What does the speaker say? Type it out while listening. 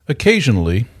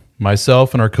Occasionally,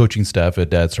 myself and our coaching staff at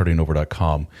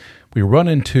dadstartingover.com, we run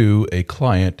into a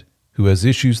client who has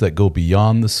issues that go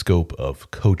beyond the scope of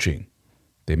coaching.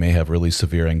 They may have really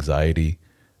severe anxiety,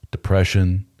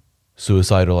 depression,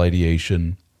 suicidal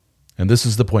ideation, and this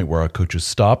is the point where our coaches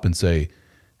stop and say,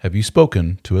 "Have you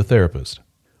spoken to a therapist?"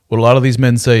 What a lot of these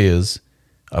men say is,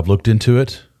 "I've looked into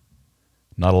it,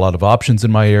 not a lot of options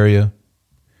in my area,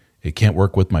 it can't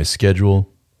work with my schedule,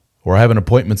 or I have an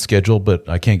appointment scheduled, but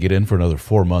I can't get in for another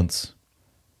 4 months."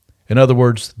 In other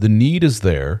words, the need is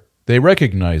there. They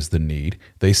recognize the need.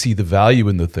 They see the value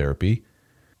in the therapy,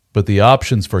 but the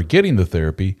options for getting the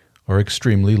therapy are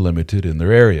extremely limited in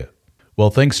their area. Well,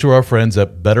 thanks to our friends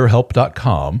at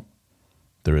BetterHelp.com,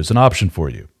 there is an option for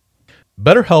you.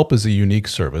 BetterHelp is a unique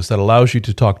service that allows you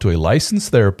to talk to a licensed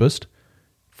therapist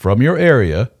from your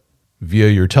area via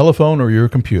your telephone or your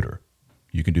computer.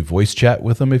 You can do voice chat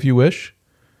with them if you wish.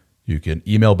 You can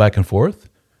email back and forth.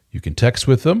 You can text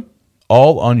with them,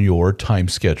 all on your time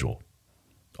schedule,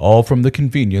 all from the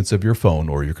convenience of your phone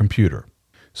or your computer.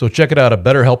 So check it out at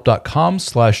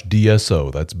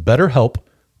betterhelp.com/DSO. That's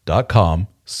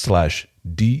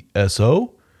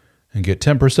betterhelp.com/DSO and get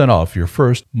 10% off your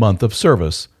first month of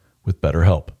service with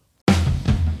BetterHelp.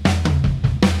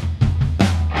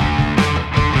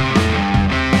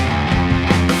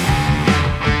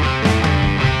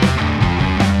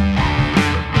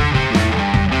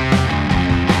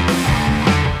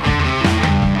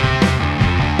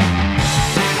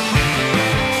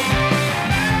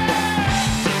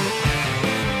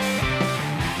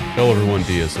 Hello everyone,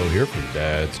 DSO here from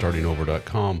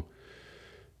dadstartingover.com,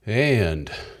 and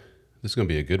this is going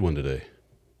to be a good one today.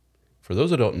 For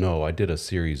those that don't know, I did a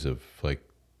series of like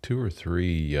 2 or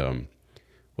 3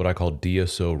 what I call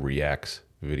DSO Reacts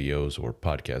videos or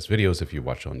podcast videos if you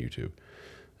watch on YouTube.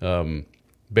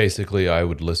 Basically, I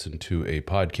would listen to a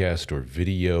podcast or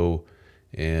video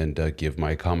and give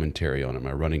my commentary on it,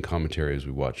 my running commentary as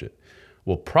we watch it.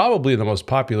 Well, probably the most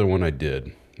popular one I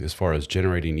did as far as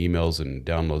generating emails and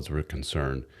downloads were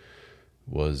concerned,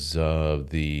 was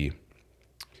the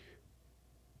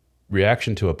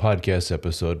reaction to a podcast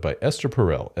episode by Esther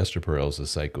Perel. Esther Perel is a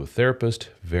psychotherapist,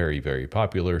 very, very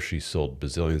popular. She's sold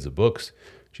bazillions of books.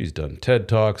 She's done TED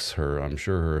Talks. I'm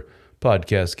sure her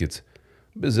podcast gets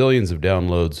bazillions of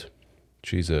downloads.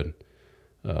 She's a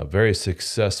very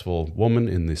successful woman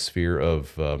in the sphere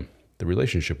of the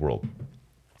relationship world.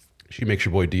 She makes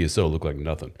your boy DSO look like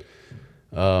nothing.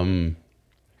 The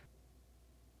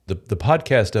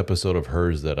podcast episode of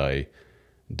hers that I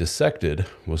dissected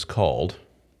was called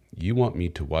 "You Want Me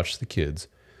to Watch the Kids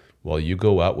While You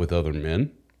Go Out with Other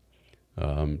Men."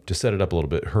 To set it up a little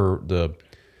bit,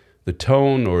 the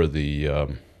tone or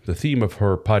the theme of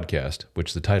her podcast,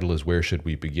 which the title is "Where Should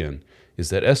We Begin," is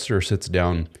that Esther sits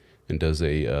down and does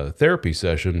a therapy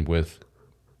session with,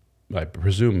 I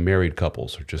presume, married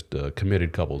couples or just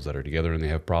committed couples that are together and they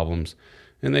have problems.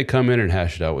 And they come in and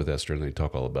hash it out with Esther, and they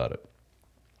talk all about it.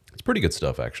 It's pretty good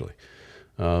stuff, actually.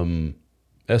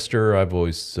 Esther, I've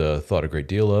always thought a great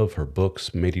deal of. Her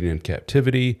books, Mating in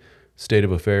Captivity, State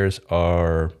of Affairs,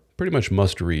 are pretty much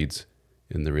must-reads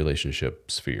in the relationship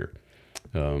sphere.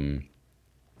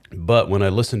 But when I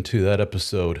listened to that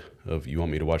episode of "You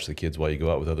Want Me to Watch the Kids While You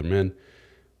Go Out with Other Men,"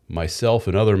 myself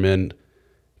and other men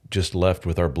just left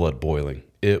with our blood boiling.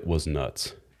 It was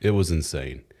nuts. It was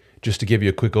insane. Just to give you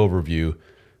a quick overview,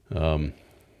 a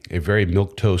very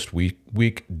milquetoast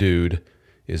weak dude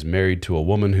is married to a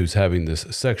woman who's having this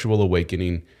sexual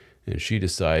awakening, and she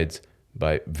decides,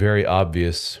 by very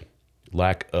obvious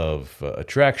lack of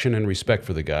attraction and respect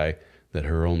for the guy, that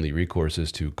her only recourse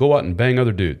is to go out and bang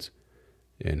other dudes.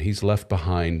 And he's left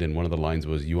behind, and one of the lines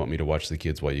was, "You want me to watch the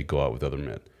kids while you go out with other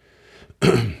men."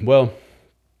 Well,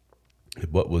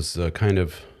 what was kind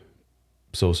of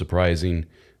so surprising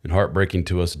and heartbreaking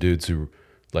to us dudes who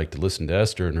like to listen to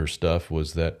Esther and her stuff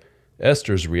was that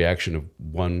Esther's reaction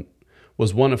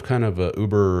was one of kind of a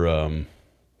uber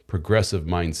progressive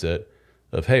mindset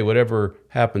of, hey, whatever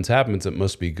happens, it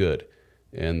must be good.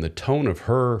 And the tone of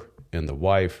her and the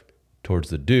wife towards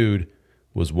the dude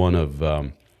was one of,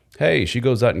 hey, she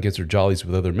goes out and gets her jollies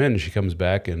with other men and she comes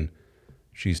back and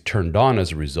she's turned on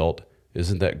as a result.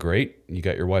 Isn't that great? You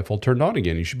got your wife all turned on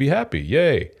again. You should be happy.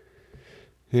 Yay.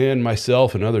 And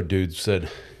myself and other dudes said,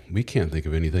 we can't think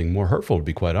of anything more hurtful, to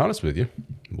be quite honest with you.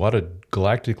 What a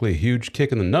galactically huge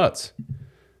kick in the nuts.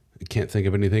 I can't think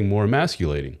of anything more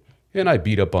emasculating. And I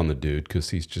beat up on the dude because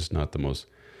he's just not the most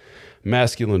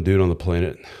masculine dude on the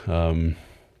planet. If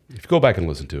you go back and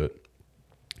listen to it,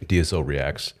 DSO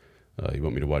Reacts. You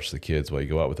want me to watch the kids while you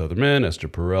go out with other men, Esther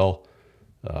Perel.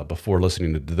 Before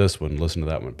listening to this one, listen to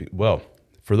that one. Well,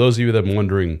 for those of you that are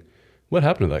wondering What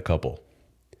happened to that couple?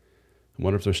 I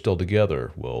wonder if they're still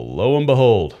together. Well, lo and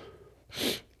behold.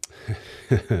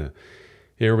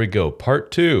 Here we go. Part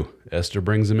 2. Esther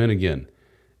brings him in again.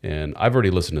 And I've already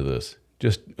listened to this.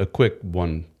 Just a quick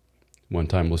one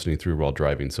time listening through while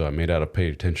driving, so I may not have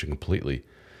paid attention completely.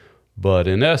 But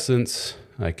in essence,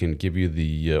 I can give you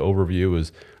the overview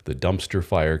is the dumpster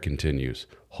fire continues.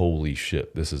 Holy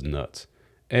shit, this is nuts.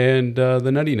 And the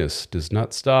nuttiness does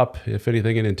not stop. If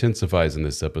anything, it intensifies in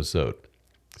this episode.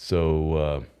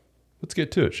 So let's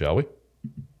get to it, shall we?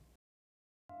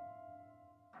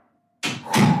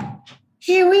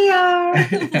 Here we are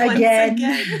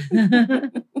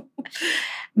again.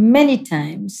 Many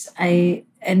times I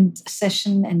end a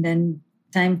session and then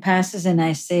time passes and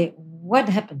I say, what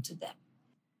happened to them?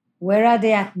 Where are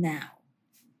they at now?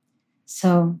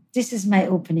 So this is my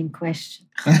opening question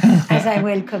as I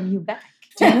welcome you back.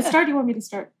 Do you want to start? Do you want me to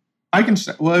start? I can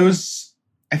start. Well,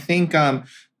 I think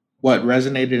what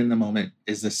resonated in the moment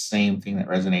is the same thing that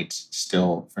resonates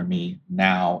still for me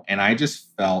now. And I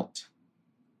just felt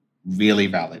really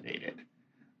validated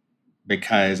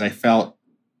because I felt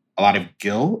a lot of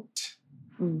guilt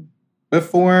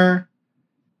before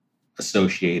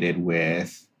associated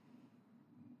with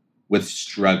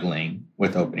struggling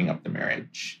with opening up the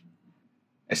marriage.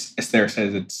 Esther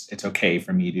says it's okay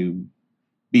for me to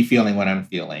be feeling what I'm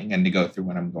feeling and to go through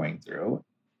what I'm going through.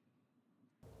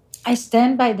 I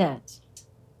stand by that.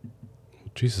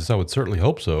 Jesus, I would certainly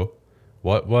hope so.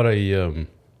 What an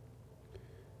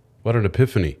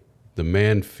epiphany. The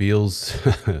man feels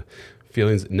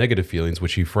negative feelings,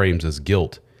 which he frames as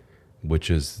guilt, which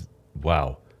is,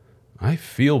 wow. I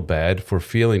feel bad for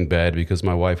feeling bad because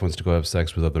my wife wants to go have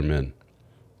sex with other men.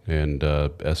 And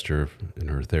Esther, in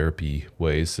her therapy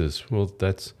ways, says, well,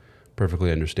 that's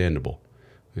perfectly understandable.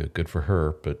 Yeah, good for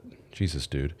her, but Jesus,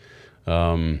 dude.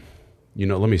 Let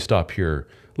me stop here.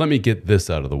 Let me get this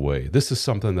out of the way. This is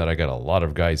something that I got a lot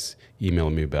of guys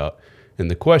emailing me about. And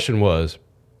the question was,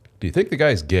 do you think the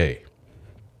guy's gay?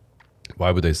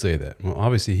 Why would they say that? Well,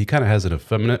 obviously, he kind of has an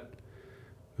effeminate,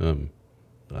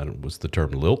 what's the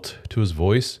term, lilt to his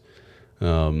voice.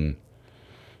 No,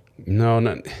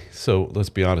 not. So let's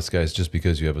be honest, guys. Just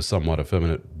because you have a somewhat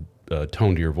effeminate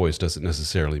tone to your voice doesn't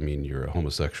necessarily mean you're a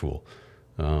homosexual.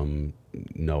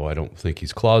 No, I don't think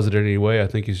he's closeted in any way. I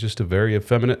think he's just a very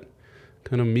effeminate,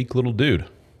 kind of meek little dude.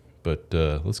 But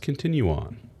let's continue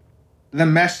on. The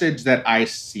message that I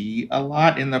see a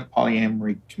lot in the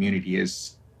polyamory community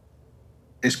is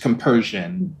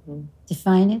compersion. Mm-hmm.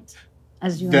 Define it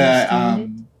as you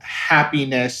understand it.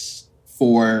 Happiness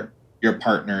for your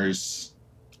partner's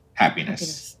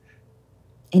happiness.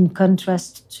 In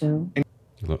contrast to?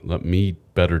 Let me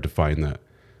better define that.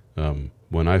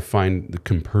 When I find the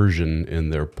compersion in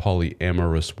their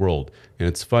polyamorous world, and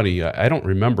it's funny, I don't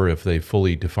remember if they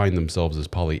fully defined themselves as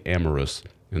polyamorous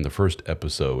in the first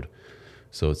episode.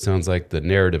 So it sounds like the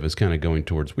narrative is kind of going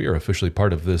towards, we are officially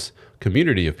part of this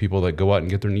community of people that go out and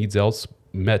get their needs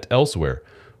met elsewhere.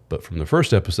 But from the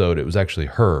first episode, it was actually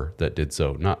her that did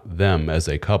so, not them as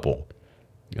a couple.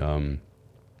 To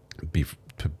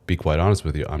be quite honest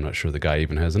with you, I'm not sure the guy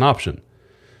even has an option.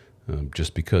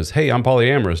 Just because, hey, I'm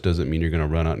polyamorous doesn't mean you're going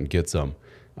to run out and get some.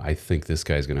 I think this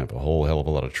guy's going to have a whole hell of a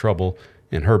lot of trouble.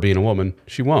 And her being a woman,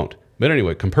 she won't. But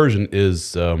anyway, compersion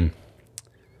is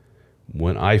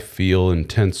when I feel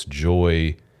intense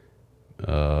joy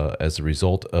as a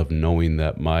result of knowing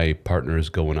that my partner is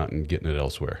going out and getting it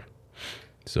elsewhere.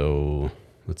 So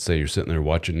let's say you're sitting there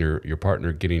watching your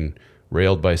partner getting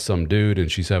railed by some dude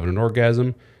and she's having an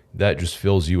orgasm. That just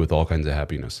fills you with all kinds of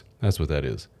happiness. That's what that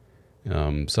is.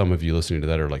 Some of you listening to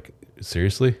that are like,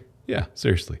 seriously? Yeah,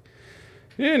 seriously.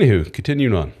 Anywho,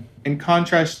 continuing on. In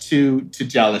contrast to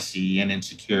jealousy and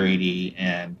insecurity,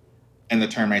 and the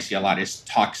term I see a lot is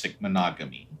toxic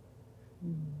monogamy.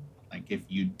 Like if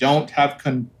you don't have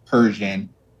compersion,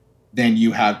 then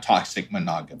you have toxic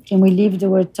monogamy. Can we leave the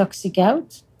word toxic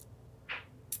out?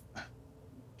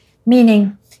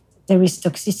 Meaning there is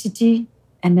toxicity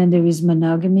and then there is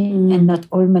monogamy, and not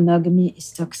all monogamy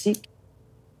is toxic.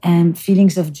 And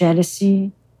feelings of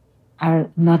jealousy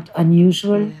are not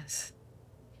unusual. Yes.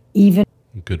 Even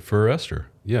good for Esther.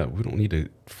 Yeah, we don't need to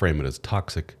frame it as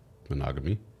toxic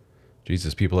monogamy.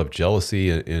 Jesus, people have jealousy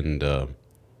and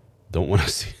don't want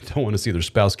to see their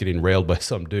spouse getting railed by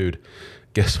some dude.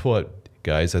 Guess what,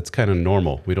 guys? That's kind of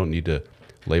normal. We don't need to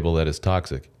label that as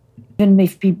toxic. Even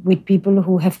with people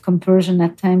who have compersion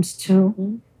at times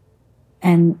too,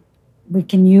 and we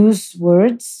can use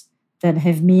words that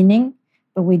have meaning.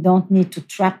 But we don't need to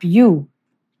trap you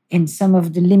in some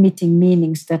of the limiting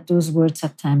meanings that those words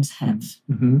at times have.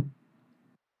 Mm-hmm.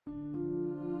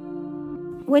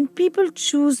 when people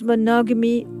choose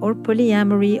monogamy or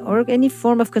polyamory or any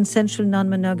form of consensual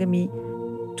non-monogamy,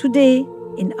 today,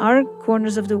 in our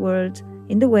corners of the world,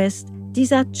 in the West,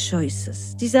 these are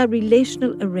choices. These are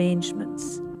relational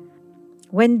arrangements.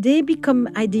 When they become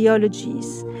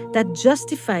ideologies that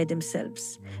justify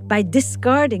themselves by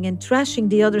discarding and trashing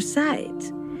the other side,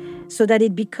 so that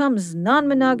it becomes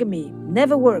non-monogamy,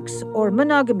 never works, or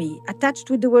monogamy attached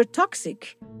with the word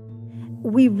toxic,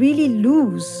 we really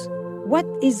lose what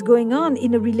is going on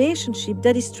in a relationship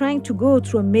that is trying to go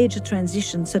through a major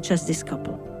transition such as this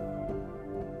couple.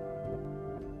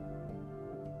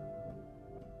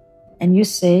 And you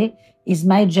say, is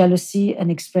my jealousy an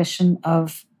expression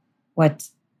of what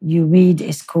you read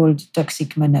is called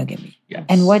toxic monogamy? Yes.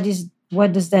 And what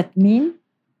does that mean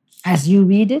as you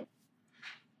read it?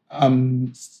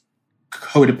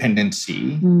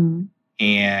 Codependency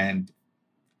and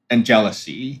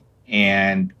jealousy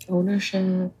and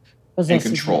Ownership. and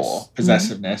control,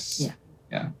 possessiveness.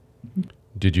 Yeah.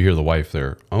 Did you hear the wife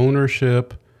there?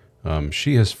 Ownership.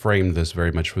 She has framed this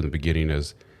very much from the beginning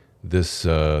as this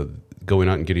going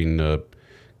out and getting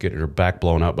her back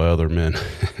blown out by other men.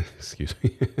 Excuse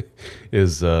me.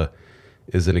 is an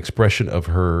expression of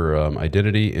her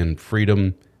identity and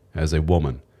freedom as a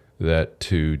woman. That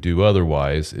to do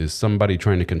otherwise is somebody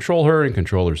trying to control her and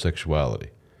control her sexuality.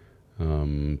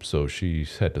 So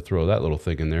she's had to throw that little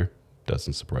thing in there.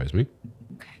 Doesn't surprise me.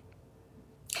 Okay.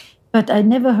 But I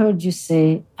never heard you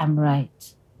say, I'm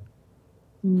right.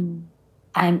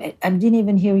 I didn't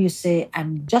even hear you say,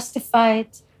 I'm justified,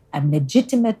 I'm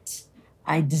legitimate,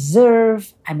 I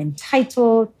deserve, I'm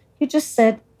entitled. You just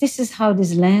said, this is how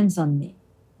this lands on me.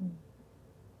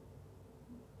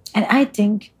 And I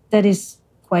think that is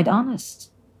quite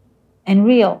honest and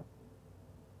real.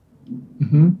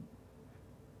 Mm-hmm.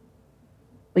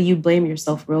 But you blame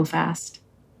yourself real fast.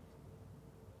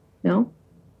 No?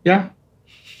 Yeah.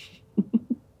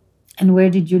 And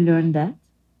where did you learn that?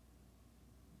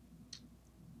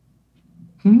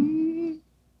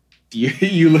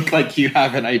 You look like you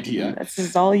have an idea. This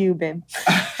is all you, babe.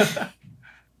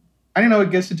 I don't know. I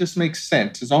guess it just makes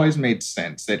sense. It's always made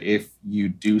sense that if you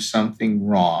do something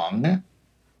wrong,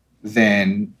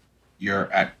 then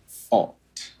you're at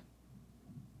fault.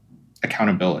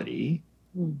 Accountability.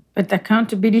 But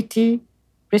accountability,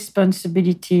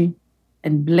 responsibility,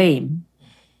 and blame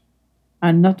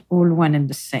are not all one and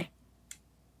the same.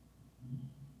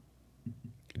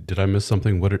 Did I miss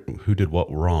something? Who did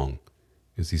what wrong?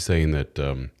 Is he saying that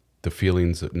the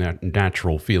feelings,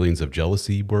 natural feelings of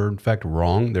jealousy were in fact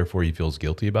wrong, therefore he feels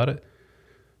guilty about it?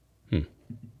 Let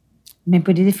me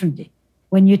put it differently.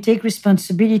 When you take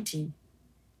responsibility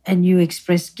and you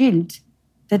express guilt,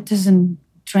 that doesn't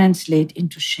translate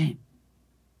into shame.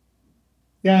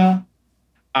 Yeah.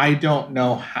 I don't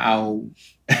know how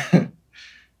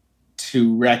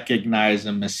to recognize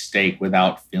a mistake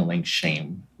without feeling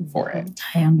shame for it.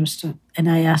 I understood.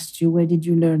 And I asked you, where did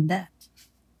you learn that?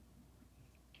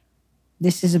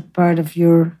 This is a part of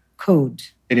your code.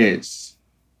 It is.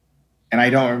 And I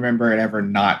don't remember it ever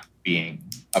not being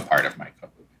a part of my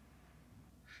code.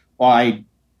 While I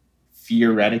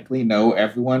theoretically know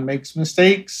everyone makes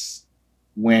mistakes,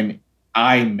 when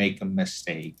I make a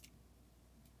mistake,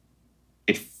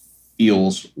 it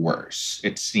feels worse.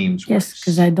 It seems worse. Yes,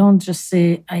 because I don't just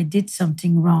say I did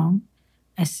something wrong.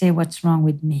 I say what's wrong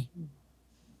with me.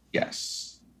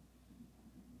 Yes.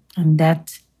 And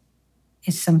that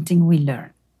is something we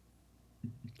learn.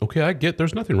 Okay, I get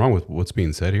there's nothing wrong with what's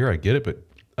being said here. I get it,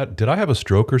 but did I have a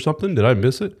stroke or something? Did I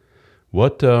miss it?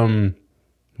 What's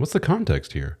the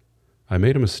context here? I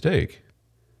made a mistake.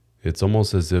 It's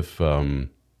almost as if,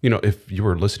 if you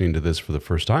were listening to this for the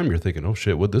first time, you're thinking, oh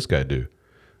shit, what'd this guy do?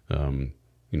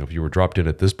 If you were dropped in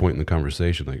at this point in the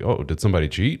conversation, like, oh, did somebody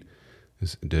cheat?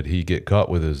 Did he get caught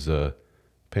with his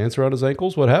pants around his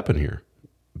ankles? What happened here?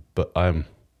 But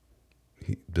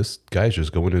this guy's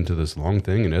just going into this long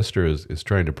thing, and Esther is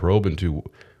trying to probe into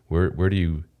where do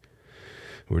you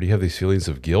have these feelings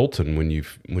of guilt, and when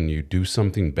you do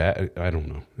something bad, I don't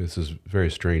know. This is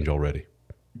very strange already.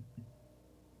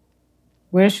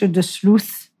 Where should the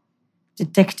sleuth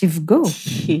detective go?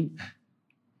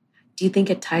 Do you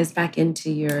think it ties back into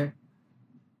your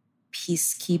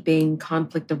peacekeeping,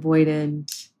 conflict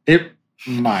avoidant? It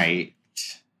might.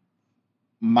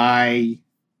 My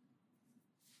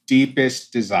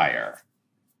deepest desire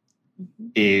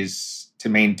is to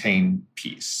maintain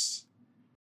peace.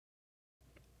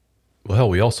 Well, hell,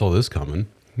 we all saw this coming.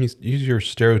 He's your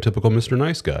stereotypical Mr.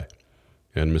 Nice Guy.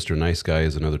 And Mr. Nice Guy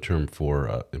is another term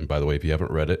for, and by the way, if you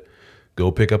haven't read it,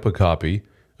 go pick up a copy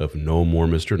of No More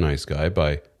Mr. Nice Guy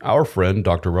by our friend,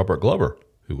 Dr. Robert Glover,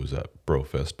 who was at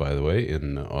Brofest, by the way,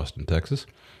 in Austin, Texas.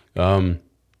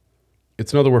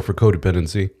 It's another word for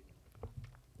codependency.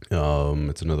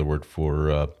 It's another word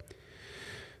for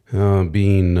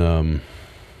being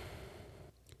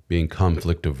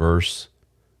conflict averse.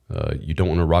 You don't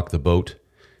want to rock the boat,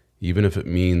 even if it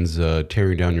means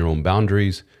tearing down your own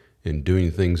boundaries and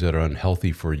doing things that are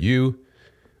unhealthy for you.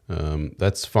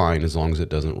 That's fine as long as it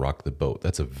doesn't rock the boat.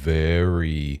 That's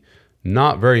a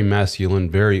not very masculine,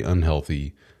 very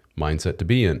unhealthy mindset to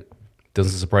be in.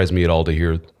 Doesn't surprise me at all to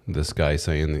hear this guy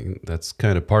saying that's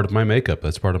kind of part of my makeup.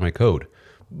 That's part of my code.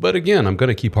 But again, I'm going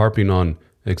to keep harping on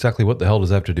exactly what the hell does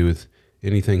that have to do with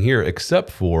anything here,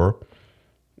 except for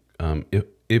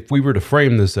if we were to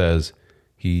frame this as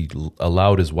he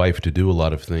allowed his wife to do a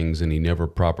lot of things and he never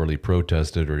properly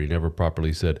protested, or he never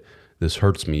properly said, this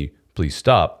hurts me, please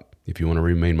stop. If you want to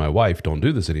remain my wife, don't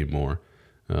do this anymore.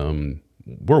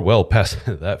 We're well past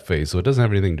that phase, so it doesn't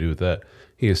have anything to do with that.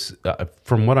 He is,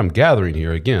 from what I'm gathering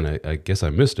here, again, I guess I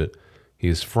missed it, he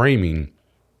is framing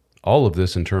all of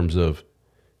this in terms of,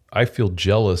 I feel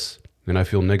jealous and I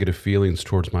feel negative feelings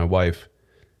towards my wife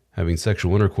having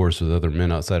sexual intercourse with other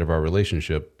men outside of our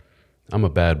relationship. I'm a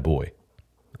bad boy.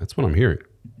 That's what I'm hearing.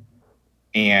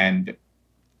 And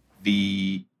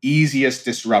the easiest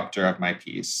disruptor of my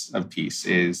peace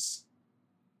is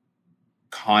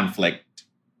conflict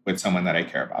with someone that I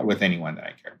care about, with anyone that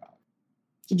I care about.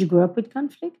 Did you grow up with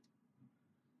conflict?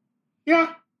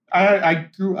 Yeah, I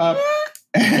grew up.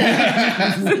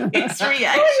 His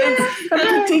reactions.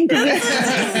 That's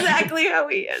exactly how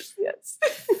he is. Yes.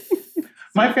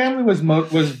 My family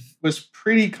was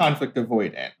pretty conflict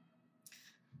avoidant.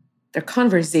 They're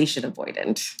conversation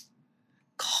avoidant.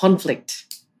 Conflict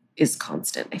is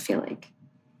constant, I feel like.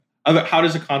 How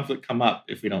does a conflict come up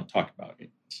if we don't talk about it?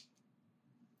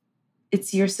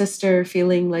 It's your sister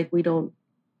feeling like we don't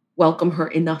welcome her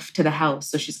enough to the house,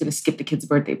 so she's going to skip the kid's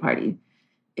birthday party.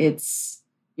 It's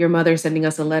your mother sending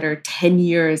us a letter 10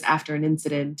 years after an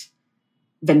incident,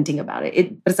 venting about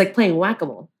it. But it's like playing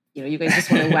whack-a-mole. You know, you guys just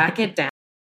want to whack it down.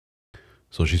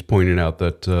 So she's pointing out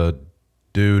that,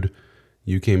 dude,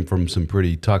 you came from some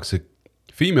pretty toxic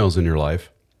females in your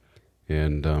life,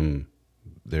 and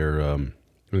they're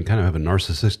kind of have a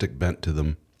narcissistic bent to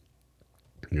them.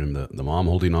 And the mom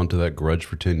holding on to that grudge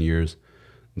for 10 years,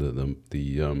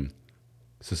 the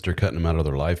sister cutting them out of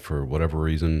their life for whatever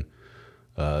reason.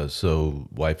 So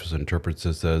wife interprets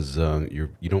this as you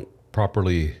don't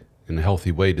properly, in a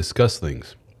healthy way, discuss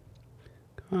things.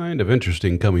 Kind of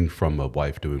interesting coming from a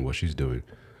wife doing what she's doing,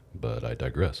 but I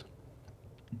digress.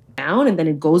 Down, and then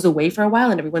it goes away for a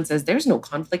while, and everyone says there's no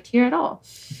conflict here at all.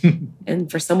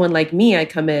 And for someone like me, I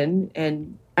come in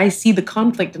and I see the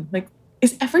conflict and I'm like,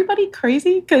 is everybody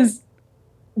crazy? Because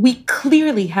we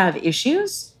clearly have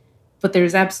issues, but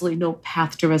there's absolutely no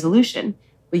path to resolution.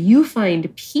 But you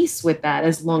find peace with that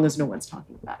as long as no one's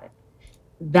talking about it.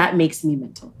 That makes me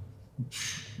mental.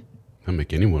 That'll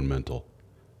make anyone mental.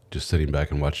 Just sitting back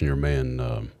and watching your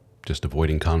man just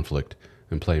avoiding conflict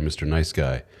and playing Mr. Nice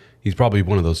Guy. He's probably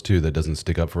one of those two that doesn't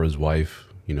stick up for his wife.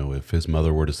 You know, if his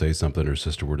mother were to say something or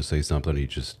sister were to say something, he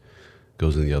just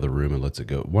goes in the other room and lets it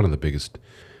go. One of the biggest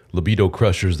libido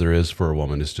crushers there is for a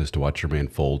woman is just to watch your man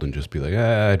fold and just be like,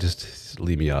 just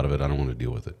leave me out of it. I don't want to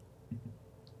deal with it.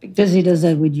 Because he does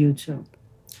that with you too.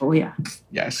 Oh, yeah.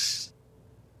 Yes.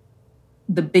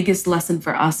 The biggest lesson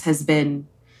for us has been...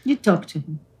 You talk to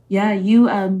him. Yeah, you...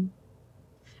 I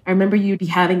remember you be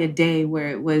having a day where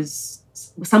it was...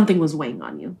 something was weighing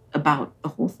on you about the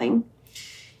whole thing.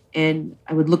 And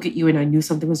I would look at you and I knew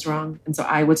something was wrong. And so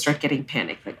I would start getting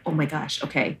panicked. Like, oh my gosh,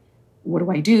 okay, what do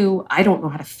I do? I don't know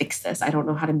how to fix this. I don't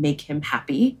know how to make him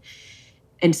happy.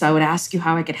 And so I would ask you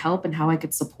how I could help and how I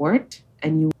could support.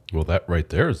 And you... Well, that right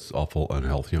there is awful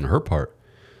unhealthy on her part.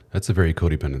 That's a very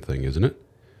codependent thing, isn't it?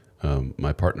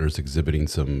 My partner's exhibiting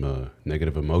some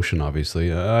negative emotion,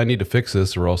 obviously. I need to fix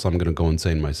this or else I'm going to go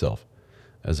insane myself.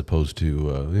 As opposed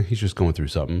to, he's just going through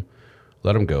something.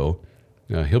 Let him go.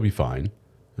 He'll be fine.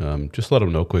 Just let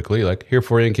him know quickly, like, here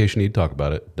for you in case you need to talk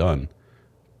about it. Done.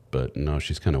 But no,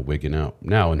 she's kind of wigging out.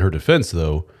 Now, in her defense,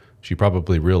 though, she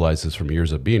probably realizes from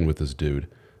years of being with this dude,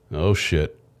 oh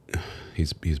shit,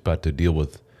 he's about to deal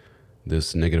with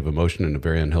this negative emotion in a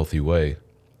very unhealthy way.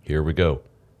 Here we go.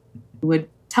 You would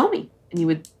tell me. And you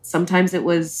would, sometimes it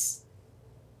was,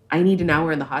 I need an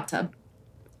hour in the hot tub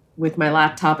with my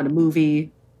laptop and a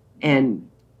movie, and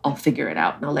I'll figure it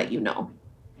out and I'll let you know.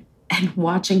 And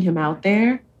watching him out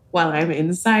there while I'm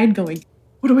inside going,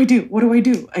 what do I do? What do I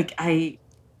do? Like, I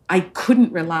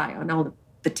couldn't rely on all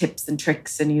the tips and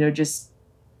tricks and, just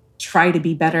try to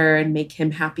be better and make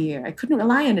him happier. I couldn't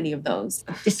rely on any of those.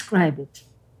 Describe it.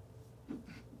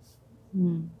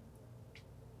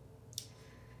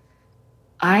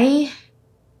 I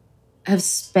have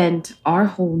spent our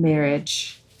whole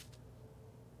marriage,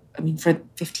 for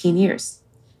 15 years.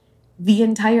 The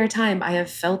entire time I have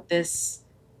felt this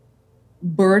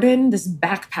burden, this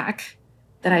backpack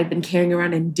that I'd been carrying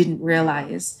around and didn't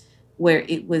realize, where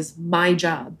it was my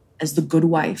job as the good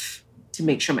wife to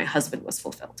make sure my husband was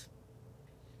fulfilled.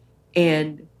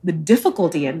 And the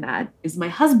difficulty in that is my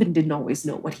husband didn't always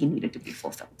know what he needed to be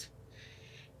fulfilled.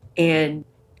 And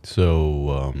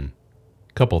So,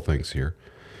 couple things here.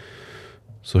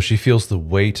 So she feels the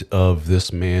weight of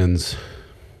this man's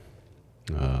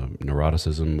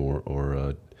neuroticism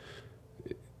or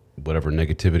whatever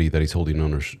negativity that he's holding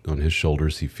on his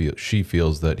shoulders. She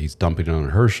feels that he's dumping it on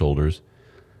her shoulders.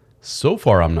 So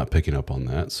far, I'm not picking up on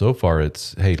that. So far,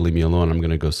 it's, hey, leave me alone. I'm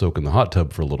going to go soak in the hot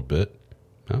tub for a little bit.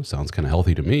 Well, sounds kind of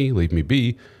healthy to me. Leave me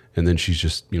be. And then she's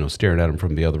just, staring at him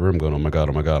from the other room going, oh my God,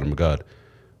 oh my God, oh my God.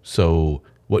 So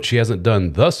what she hasn't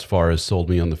done thus far is sold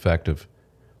me on the fact of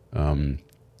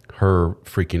her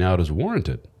freaking out is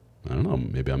warranted. I don't know.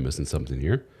 Maybe I'm missing something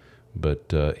here.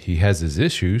 But he has his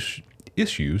issues,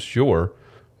 sure.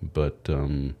 But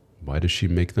why does she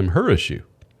make them her issue?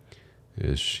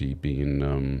 Is she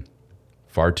being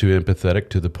far too empathetic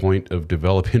to the point of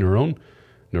developing her own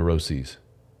neuroses?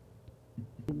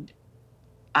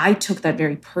 I took that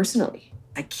very personally.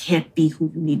 I can't be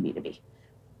who you need me to be.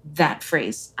 That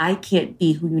phrase, I can't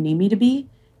be who you need me to be,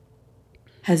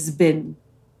 has been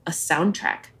a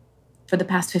soundtrack for the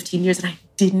past 15 years, and I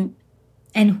didn't.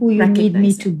 And who you need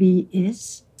me to be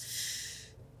is?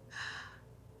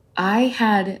 I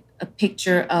had a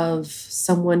picture of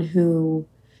someone who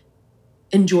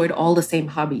enjoyed all the same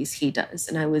hobbies he does,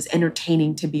 and I was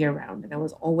entertaining to be around, and I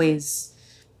was always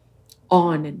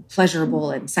on and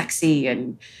pleasurable and sexy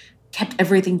and kept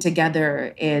everything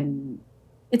together, and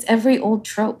it's every old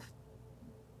trope.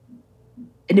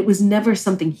 And it was never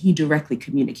something he directly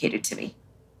communicated to me,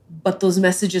 but those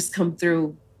messages come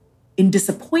through in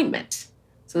disappointment.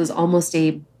 So it was almost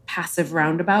a passive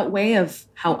roundabout way of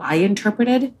how I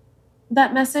interpreted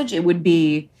that message. It would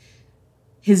be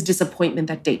his disappointment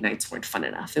that date nights weren't fun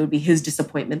enough. It would be his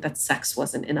disappointment that sex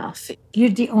wasn't enough. You're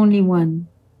the only one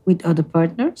with other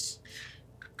partners?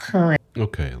 Correct.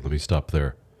 Okay, let me stop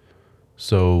there.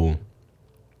 So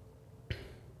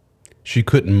she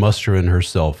couldn't muster in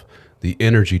herself the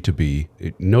energy to be.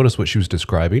 Notice what she was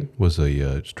describing was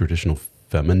a traditional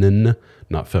feminine,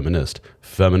 not feminist,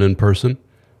 feminine person.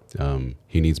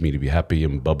 He needs me to be happy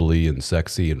and bubbly and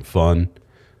sexy and fun.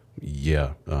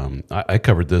 Yeah, I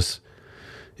covered this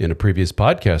in a previous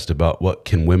podcast about what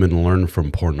can women learn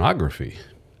from pornography.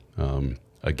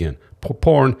 Again,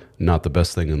 porn, not the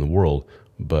best thing in the world,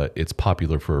 but it's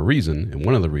popular for a reason. And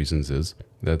one of the reasons is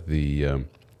that the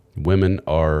women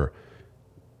are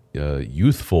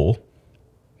youthful,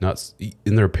 not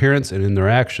in their appearance and in their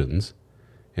actions.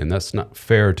 And that's not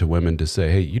fair to women to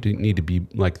say, hey, you didn't need to be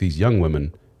like these young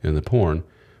women in the porn,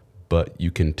 but you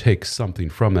can take something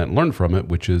from that and learn from it,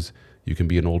 which is you can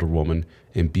be an older woman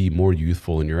and be more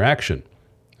youthful in your action,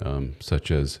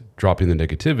 such as dropping the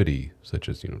negativity, such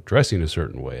as dressing a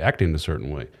certain way, acting a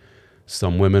certain way.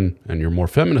 Some women, and your more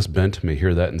feminist bent, may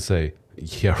hear that and say,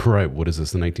 yeah, right, what is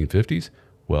this, the 1950s?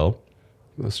 Well,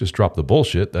 let's just drop the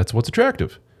bullshit. That's what's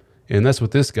attractive. And that's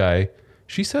what this guy,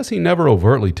 she says he never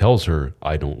overtly tells her,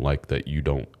 I don't like that you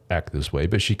don't act this way,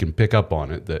 but she can pick up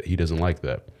on it that he doesn't like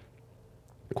that.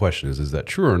 The question is that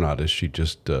true or not? Is she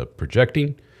just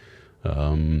projecting?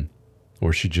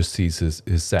 Or she just sees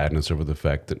his sadness over the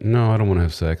fact that, no, I don't want to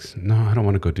have sex. No, I don't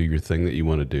want to go do your thing that you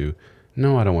want to do.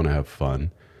 No, I don't want to have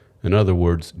fun. In other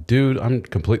words, dude, I'm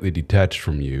completely detached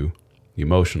from you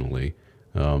emotionally.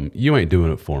 You ain't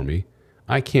doing it for me.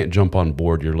 I can't jump on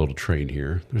board your little train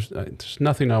here. There's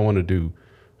nothing I want to do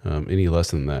any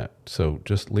less than that. So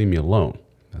just leave me alone.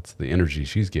 That's the energy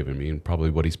she's giving me and probably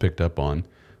what he's picked up on.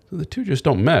 So the two just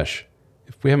don't mesh.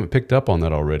 If we haven't picked up on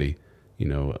that already,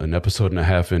 an episode and a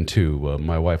half into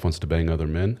My Wife Wants to Bang Other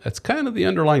Men, that's kind of the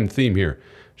underlying theme here.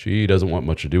 She doesn't want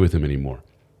much to do with him anymore.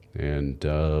 And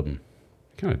kind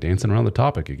of dancing around the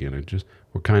topic again.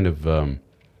 We're kind of...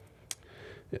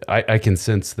 I can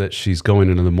sense that she's going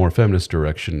into the more feminist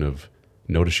direction of,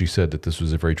 notice she said that this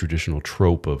was a very traditional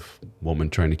trope of woman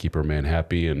trying to keep her man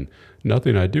happy and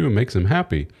nothing I do makes him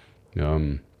happy.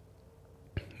 When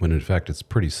in fact it's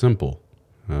pretty simple.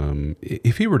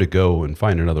 If he were to go and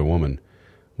find another woman,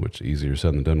 which easier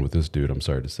said than done with this dude, I'm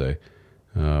sorry to say,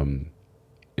 and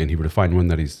he were to find one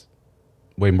that he's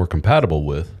way more compatible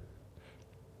with,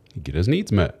 he'd get his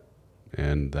needs met.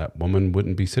 And that woman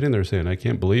wouldn't be sitting there saying, I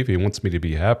can't believe he wants me to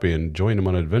be happy and join him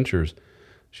on adventures.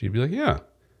 She'd be like, yeah,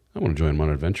 I want to join him on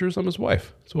adventures. I'm his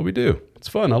wife. That's what we do. It's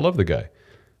fun. I love the guy.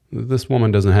 This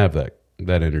woman doesn't have that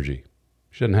energy.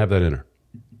 She doesn't have that in her.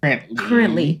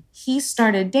 Currently, he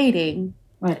started dating.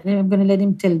 Right, I'm going to let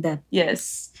him tell that.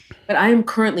 Yes. But I am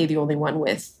currently the only one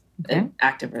with an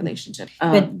active relationship.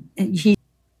 But he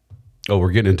Oh,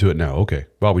 we're getting into it now. Okay.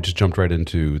 Well, we just jumped right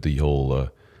into the whole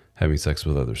having sex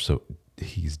with others. So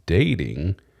he's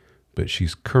dating, but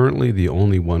she's currently the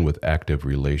only one with active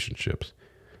relationships.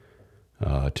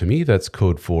 To me, that's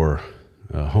code for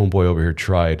homeboy over here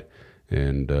tried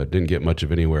and didn't get much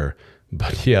of anywhere.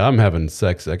 But yeah, I'm having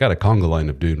sex. I got a conga line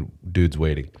of dudes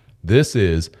waiting. This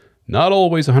is not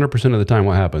always 100% of the time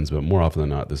what happens, but more often than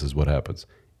not, this is what happens.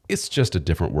 It's just a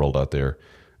different world out there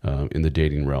in the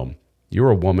dating realm. You're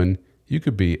a woman. You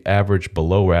could be average,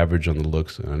 below average on the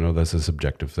looks. I know that's a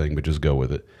subjective thing, but just go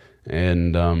with it.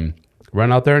 And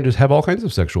run out there and just have all kinds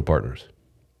of sexual partners.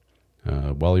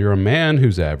 While you're a man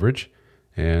who's average,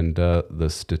 and the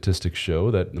statistics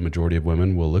show that the majority of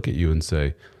women will look at you and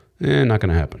say, not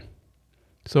going to happen.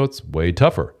 So it's way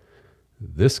tougher.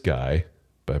 This guy,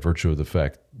 by virtue of the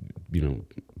fact,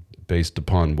 based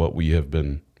upon what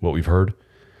we've heard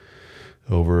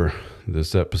over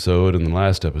this episode and the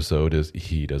last episode, is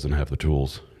he doesn't have the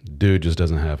tools. Dude just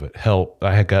doesn't have it. Hell,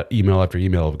 I had got email after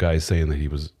email of guys saying that he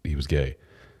was gay.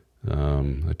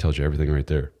 That tells you everything right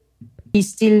there.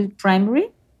 he's still primary.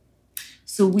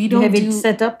 So we You don't have it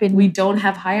set up in. we don't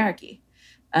have hierarchy.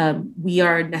 We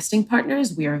are nesting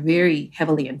partners. We are very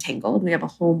heavily entangled. We have a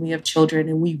home, we have children,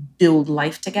 and we build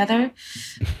life together.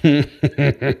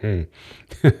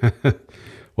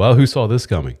 Well, who saw this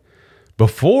coming?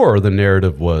 Before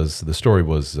the story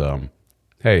was,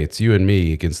 hey, it's you and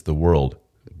me against the world.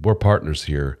 We're partners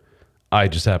here.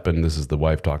 This is the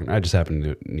wife talking. I just happen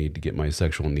to need to get my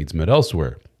sexual needs met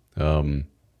elsewhere.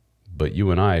 But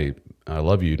you and I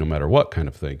love you no matter what kind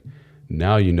of thing.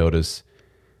 Now you notice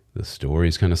the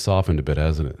story's kind of softened a bit,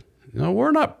 hasn't it?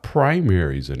 We're not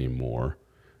primaries anymore.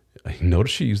 I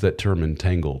noticed she used that term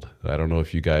entangled. I don't know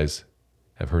if you guys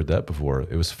have heard that before.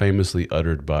 It was famously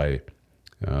uttered by,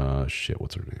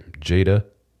 what's her name? Jada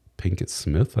Pinkett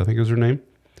Smith, I think is her name.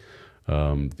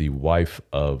 The wife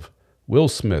of Will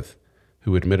Smith,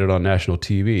 who admitted on national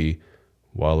TV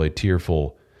while a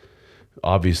tearful,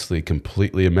 obviously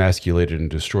completely emasculated and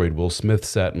destroyed Will Smith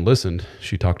sat and listened.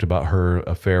 She talked about her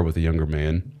affair with a younger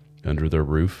man under their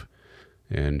roof,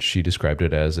 and she described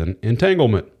it as an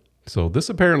entanglement. So this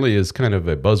apparently is kind of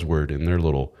a buzzword in their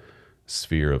little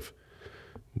sphere of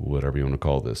whatever you want to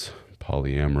call this,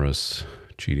 polyamorous,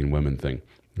 cheating women thing.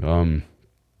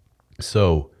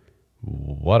 So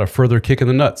what a further kick in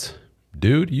the nuts.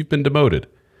 Dude, you've been demoted.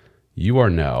 You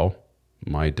are now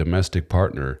my domestic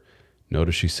partner.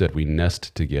 Notice she said we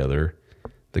nest together.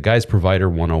 The guy's provider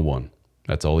 101.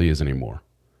 That's all he is anymore.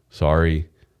 Sorry,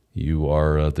 you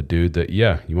are the dude that, you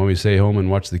want me to stay home and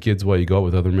watch the kids while you go out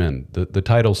with other men. The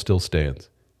title still stands.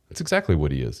 That's exactly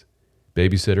what he is.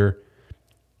 Babysitter,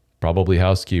 probably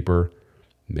housekeeper,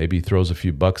 maybe throws a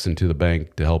few bucks into the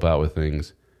bank to help out with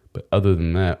things. But other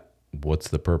than that, what's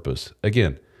the purpose?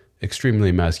 Again, extremely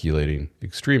emasculating,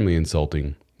 extremely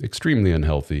insulting, extremely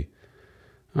unhealthy.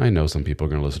 I know some people are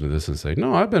going to listen to this and say,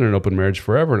 no, I've been in an open marriage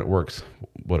forever and it works.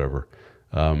 Whatever.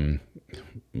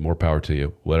 More power to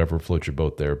you. Whatever floats your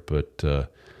boat there. But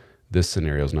this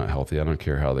scenario is not healthy. I don't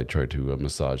care how they try to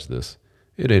massage this.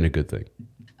 It ain't a good thing.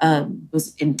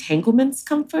 Those entanglements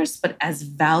come first, but as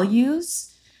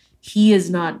values, he is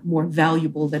not more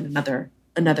valuable than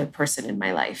another person in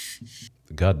my life.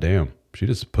 God damn. She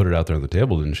just put it out there on the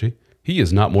table, didn't she? He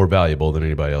is not more valuable than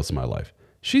anybody else in my life.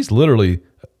 She's literally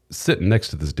sitting next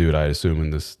to this dude, I assume, in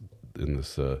this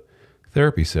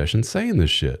therapy session, saying this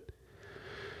shit.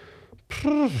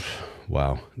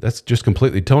 Wow, that's just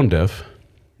completely tone deaf.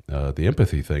 The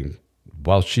empathy thing.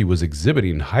 While she was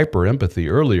exhibiting hyper empathy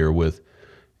earlier with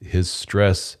his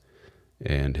stress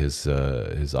and his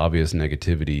obvious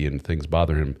negativity and things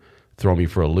bother him, throw me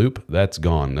for a loop. That's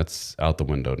gone. That's out the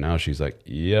window. Now she's like,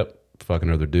 yep, fucking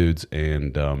other dudes,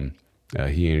 and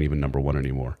he ain't even number one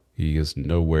anymore. He is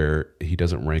nowhere. He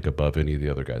doesn't rank above any of the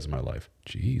other guys in my life.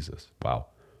 Jesus. Wow.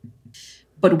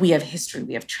 But we have history.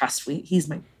 We have trust. He's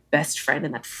my best friend.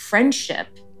 And that friendship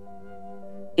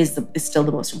is still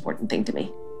the most important thing to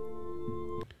me.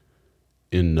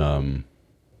 In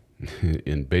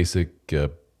basic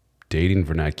dating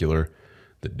vernacular,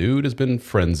 the dude has been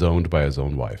friend-zoned by his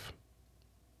own wife.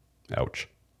 Ouch.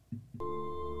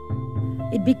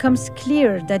 It becomes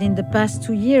clear that in the past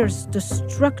 2 years, the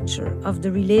structure of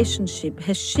the relationship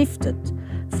has shifted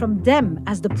from them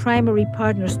as the primary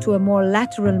partners to a more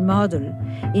lateral model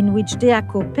in which they are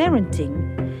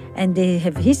co-parenting and they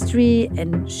have history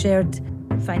and shared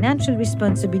financial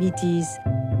responsibilities,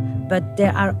 but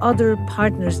there are other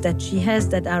partners that she has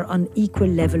that are on equal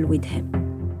level with him.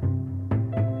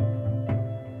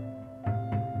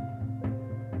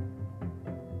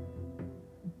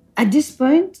 At this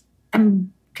point,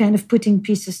 I'm kind of putting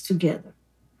pieces together,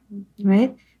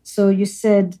 right? So you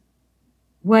said,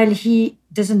 while he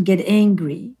doesn't get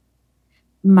angry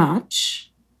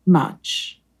much,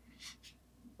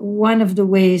 one of the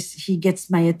ways he gets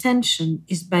my attention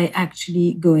is by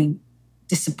actually going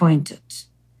disappointed,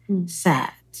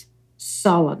 sad,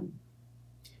 sullen.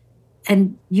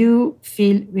 And you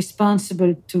feel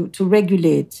responsible to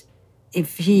regulate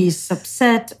if he is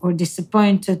upset or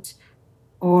disappointed,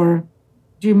 or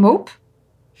do you mope?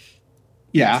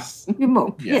 Yeah. You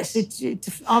mope. Yes. Yes,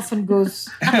 it often goes.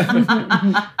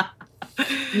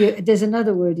 There's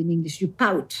another word in English. You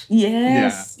pout.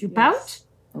 Yes. You Yes. pout?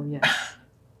 Oh, yes.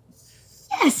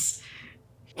 Yes.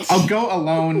 I'll go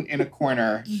alone in a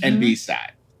corner and be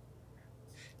sad.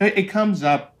 It comes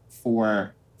up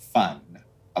for fun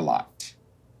a lot.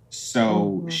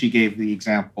 So she gave the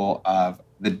example of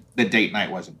the date night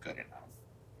wasn't good enough.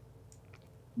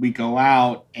 We go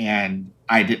out and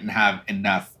I didn't have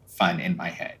enough fun in my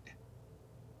head.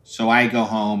 So I go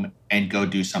home and go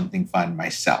do something fun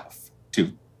myself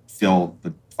to fill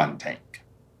the fun tank.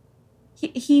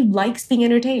 He likes being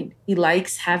entertained. He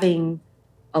likes having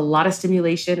a lot of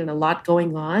stimulation and a lot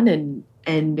going on.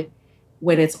 And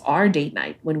when it's our date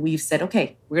night, when we've said,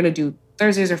 okay, we're going to do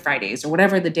Thursdays or Fridays or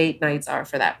whatever the date nights are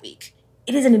for that week,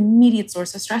 it is an immediate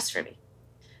source of stress for me.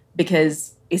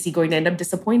 Because is he going to end up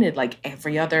disappointed like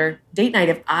every other date night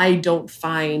if I don't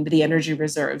find the energy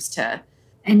reserves to...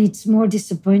 And it's more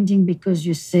disappointing because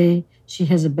you say she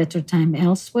has a better time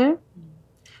elsewhere,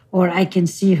 or I can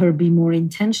see her be more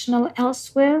intentional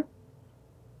elsewhere,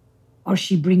 or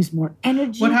she brings more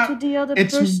energy to the other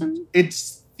person.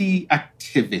 It's the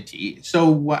activity. So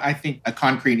what I think a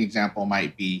concrete example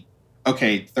might be,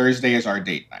 okay, Thursday is our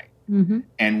date night.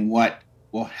 And what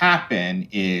will happen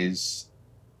is,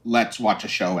 let's watch a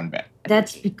show in bed.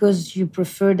 That's because you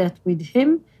prefer that with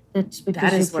him. That's because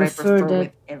That is you what I prefer that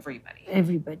with everybody.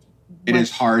 everybody. It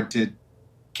is hard to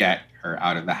get her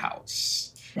out of the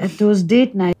house. At those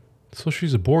date nights. So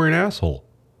she's a boring asshole.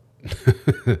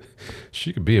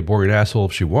 She could be a boring asshole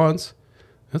if she wants.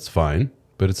 That's fine.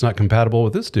 But it's not compatible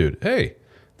with this dude. Hey,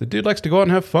 the dude likes to go out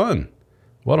and have fun.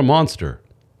 What a monster.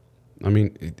 I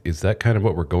mean, is that kind of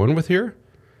what we're going with here?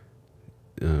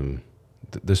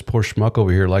 This poor schmuck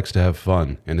over here likes to have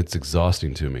fun, and it's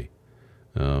exhausting to me.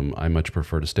 I much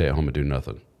prefer to stay at home and do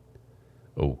nothing.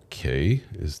 Okay,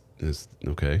 is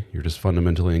okay. You're just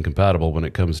fundamentally incompatible when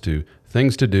it comes to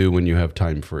things to do when you have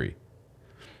time free.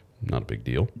 Not a big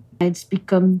deal. It's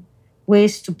become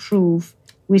ways to prove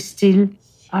we still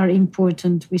are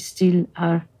important, we still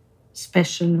are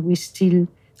special, we still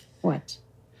what?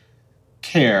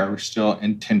 Care, we're still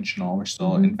intentional, we're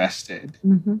still invested.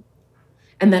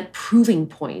 And that proving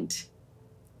point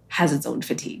has its own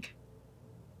fatigue.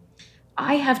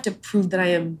 I have to prove that I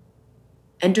am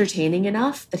entertaining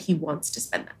enough that he wants to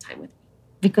spend that time with me.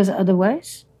 Because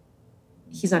otherwise?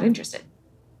 He's not interested.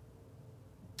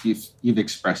 You've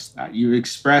expressed that. You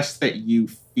expressed that you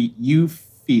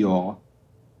feel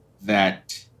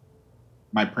that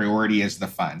my priority is the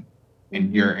fun,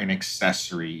 and you're an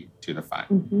accessory to the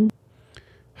fun.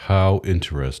 How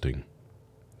interesting.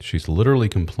 She's literally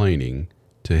complaining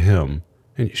to him,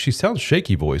 and she sounds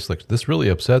shaky voice, like this really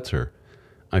upsets her.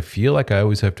 I feel like I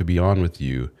always have to be on with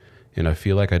you, and I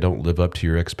feel like I don't live up to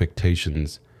your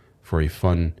expectations for a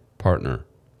fun partner.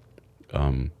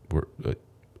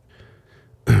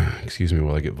 Excuse me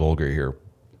while I get vulgar here.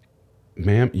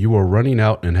 Ma'am, you are running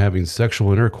out and having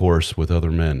sexual intercourse with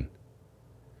other men.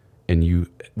 And you,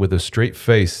 with a straight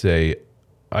face, say,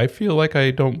 I feel like I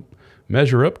don't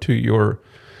measure up to your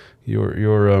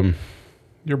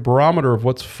barometer of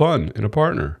what's fun in a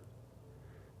partner.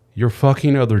 You're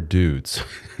fucking other dudes.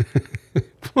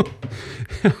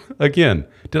 Again,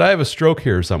 did I have a stroke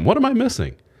here or something? What am I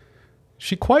missing?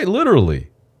 She quite literally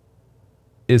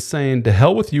is saying, to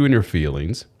hell with you and your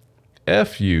feelings.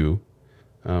 F you.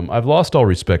 I've lost all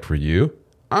respect for you.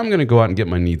 I'm going to go out and get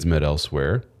my needs met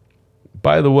elsewhere.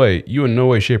 By the way, you in no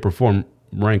way, shape, or form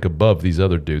rank above these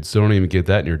other dudes, so don't even get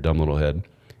that in your dumb little head.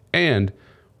 And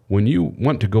when you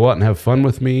want to go out and have fun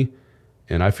with me,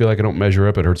 and I feel like I don't measure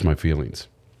up, it hurts my feelings.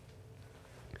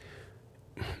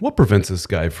 What prevents this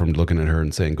guy from looking at her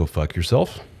and saying, go fuck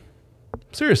yourself?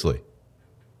 Seriously.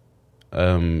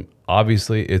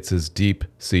 Obviously, it's his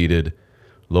deep-seated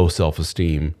low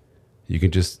self-esteem.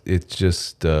 This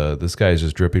guy is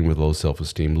just dripping with low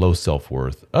self-esteem, low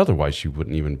self-worth. Otherwise, she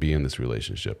wouldn't even be in this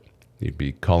relationship. You'd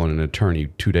be calling an attorney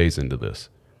 2 days into this.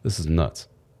 This is nuts.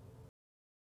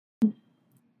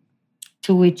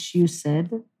 To which you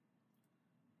said,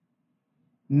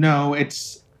 No,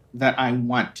 it's that I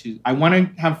want to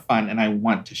have fun and I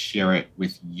want to share it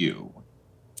with you.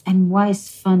 and why is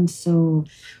fun so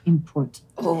important?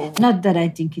 Oh, Not that I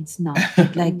think it's not,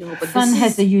 but like No, but fun this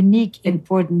has is- a unique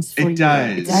importance for It you.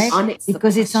 does. Right? It's the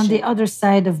Because it's on the question. other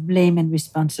side of blame and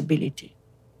responsibility.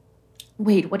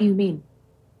 Wait, what do you mean?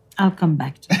 I'll come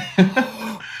back to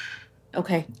it.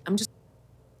 Okay, I'm just.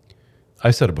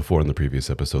 I said it before in the previous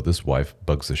episode. This wife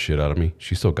bugs the shit out of me.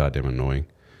 She's so goddamn annoying.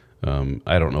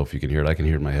 I don't know if you can hear it. I can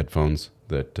hear it in my headphones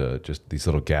that just these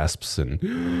little gasps and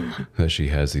that she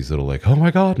has these little like, oh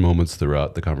my God moments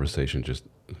throughout the conversation. Just,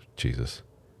 Jesus,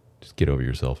 just get over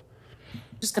yourself.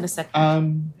 Just gonna set.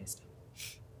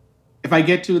 If I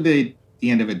get to the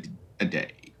end of a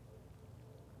day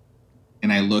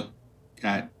and I look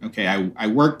at, okay, I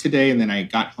worked today and then I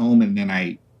got home and then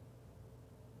I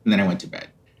went to bed,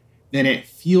 then it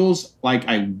feels like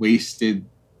I wasted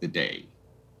the day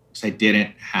because I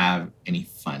didn't have any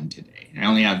fun today. I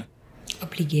only have,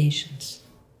 Obligations.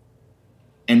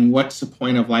 and what's the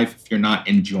point of life if you're not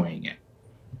enjoying it?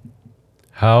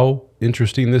 How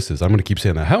interesting this is. I'm going to keep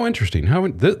saying that. How interesting.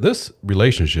 This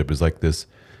relationship is like this.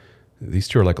 These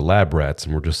two are like lab rats,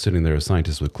 and we're just sitting there as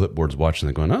scientists with clipboards watching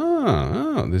them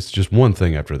going, this is just one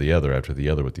thing after the other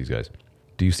with these guys.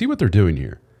 Do you see what they're doing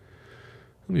here?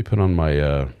 Let me put on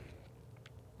my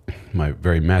my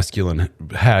very masculine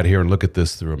hat here and look at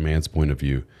this through a man's point of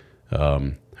view,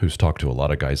 who's talked to a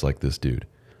lot of guys like this dude.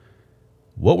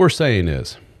 What we're saying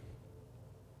is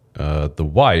the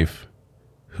wife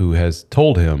who has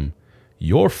told him,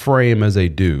 your frame as a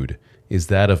dude is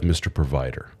that of Mr.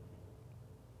 Provider.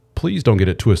 Please don't get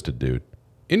it twisted, dude.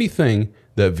 Anything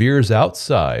that veers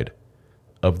outside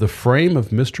of the frame of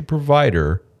Mr.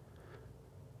 Provider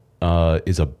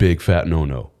is a big fat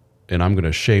no-no. And I'm going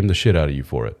to shame the shit out of you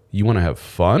for it. You want to have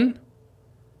fun?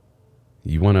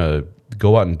 You want to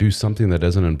go out and do something that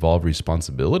doesn't involve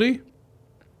responsibility?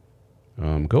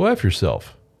 Go F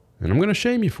yourself. And I'm going to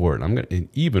shame you for it. And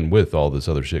even with all this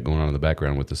other shit going on in the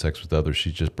background with the sex with others,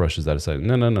 she just brushes that aside.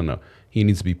 No. He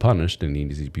needs to be punished and he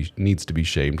needs to be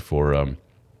shamed for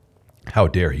how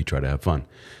dare he try to have fun.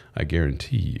 I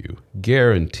guarantee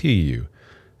you,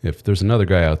 if there's another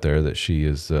guy out there that she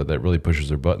is that really pushes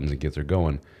her buttons and gets her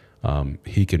going,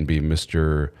 he can be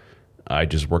Mr. I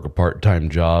just work a part-time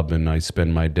job and I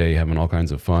spend my day having all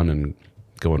kinds of fun and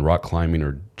going rock climbing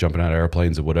or jumping out of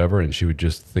airplanes or whatever, and she would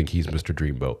just think he's Mr.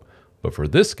 Dreamboat. But for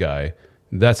this guy,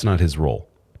 that's not his role.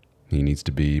 He needs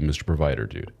to be Mr. Provider,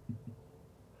 dude.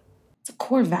 It's a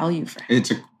core value for him.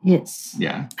 Yes.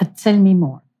 Yeah. Tell me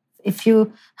more. If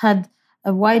you had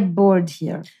a whiteboard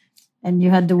here and you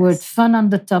had the word fun on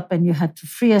the top and you had to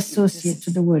free associate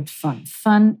to the word fun.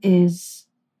 Fun is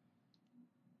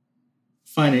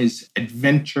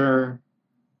adventure.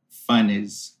 Fun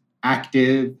is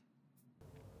active.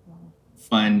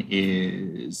 Fun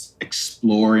is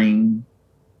exploring.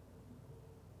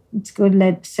 it's good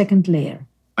like second layer.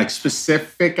 Like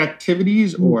specific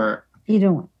activities or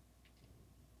Either one.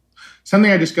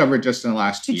 something I discovered just in the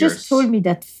last 2 You years. just told me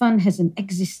that fun has an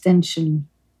existential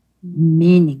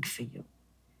meaning for you.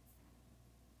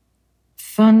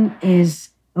 Fun is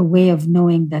a way of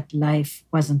knowing that life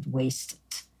wasn't wasted,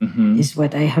 Mhm. is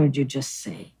what I heard you just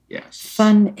say. Yes.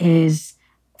 Fun is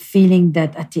feeling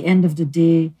that at the end of the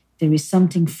day, there is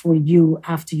something for you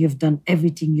after you've done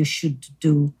everything you should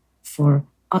do for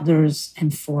others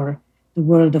and for the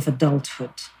world of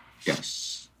adulthood.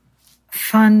 Yes.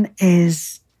 Fun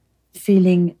is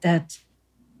feeling that,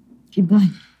 keep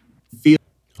going.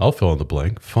 I'll fill in the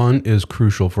blank. Fun is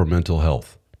crucial for mental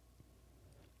health.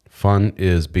 Fun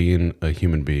is being a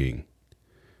human being.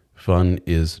 Fun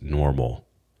is normal.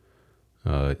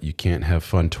 You can't have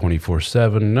fun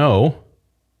 24/7, no.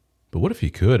 But what if you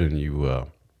could and you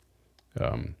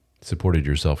supported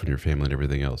yourself and your family and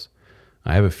everything else?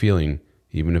 I have a feeling,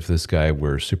 even if this guy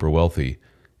were super wealthy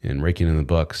and raking in the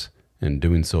bucks and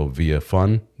doing so via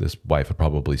fun, this wife would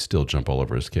probably still jump all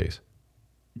over his case.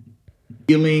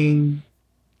 Feeling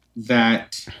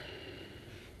that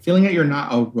you're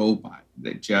not a robot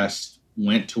that just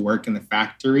went to work in the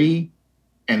factory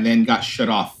and then got shut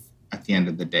off at the end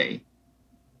of the day.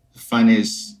 The fun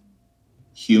is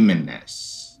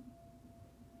humanness.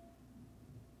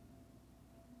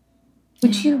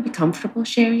 Would you be comfortable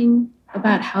sharing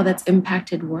about how that's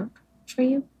impacted work for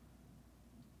you?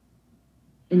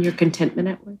 And your contentment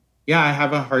at work? Yeah, I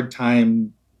have a hard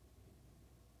time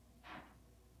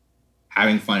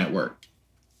having fun at work.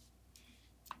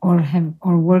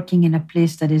 Or working in a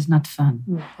place that is not fun.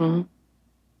 Mm-hmm.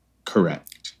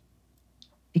 Correct.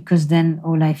 Because then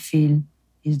all I feel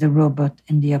is the robot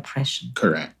and the oppression.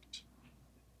 Correct.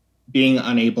 Being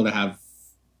unable to have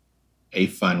a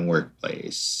fun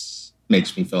workplace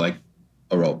makes me feel like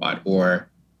a robot or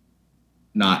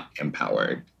not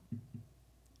empowered.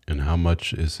 And how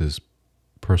much is his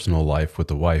personal life with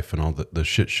the wife and all the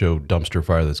shit show dumpster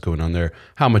fire that's going on there?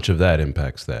 How much of that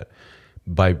impacts that?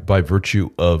 By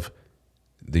virtue of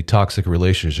the toxic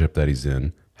relationship that he's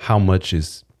in, how much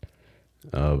is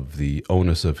of the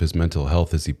onus of his mental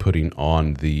health is he putting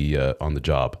on the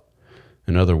job?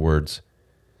 In other words,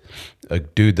 a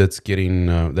dude that's getting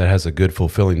that has a good,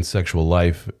 fulfilling sexual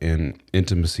life and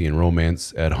intimacy and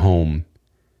romance at home,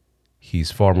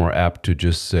 he's far more apt to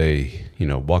just say,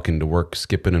 walk into work,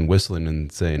 skipping and whistling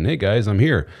and saying, "Hey guys, I'm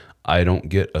here. I don't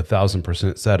get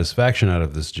 1,000% satisfaction out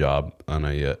of this job on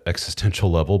a existential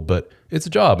level, but it's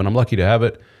a job and I'm lucky to have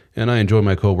it. And I enjoy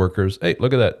my coworkers. Hey,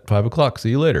 look at that, 5:00.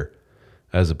 See you later."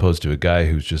 As opposed to a guy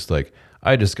who's just like,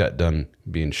 I just got done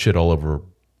being shit all over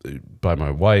by my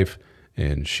wife,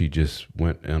 and she just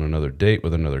went on another date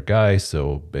with another guy.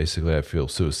 So basically, I feel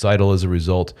suicidal as a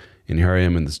result. And here I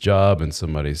am in this job, and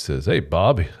somebody says, "Hey,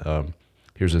 Bob,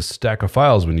 here's a stack of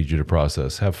files we need you to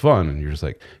process. Have fun." And you're just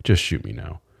like, just shoot me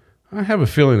now. I have a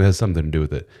feeling that has something to do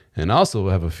with it. And I also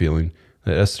have a feeling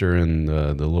that Esther and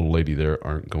the little lady there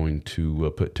aren't going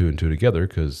to put two and two together,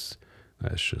 because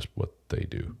that's just what they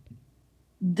do.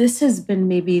 This has been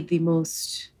maybe the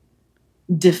most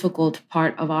difficult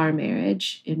part of our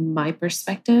marriage in my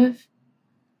perspective.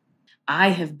 I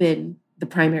have been the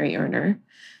primary earner.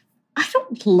 I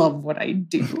don't love what I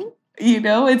do.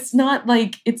 It's not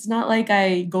like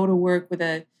I go to work with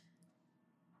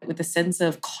a sense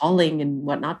of calling and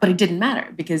whatnot, but it didn't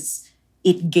matter because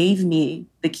it gave me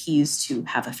the keys to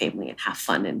have a family and have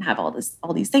fun and have all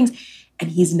these things.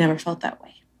 And he's never felt that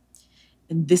way.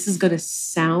 And this is going to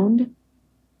sound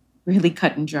really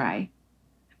cut and dry.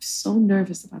 I'm so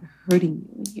nervous about hurting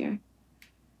you in here.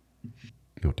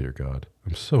 Oh, dear God.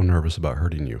 I'm so nervous about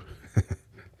hurting you.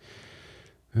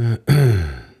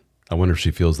 I wonder if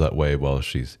she feels that way while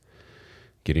she's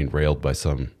getting railed by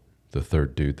the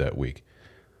third dude that week.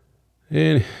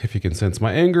 And if you can sense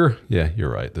my anger, yeah,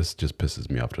 you're right. This just pisses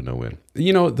me off to no end.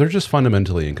 They're just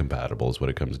fundamentally incompatible is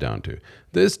what it comes down to.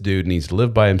 This dude needs to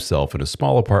live by himself in a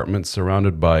small apartment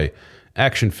surrounded by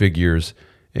action figures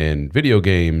and video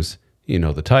games,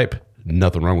 the type.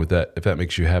 Nothing wrong with that. If that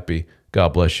makes you happy, God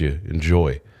bless you.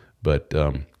 Enjoy. But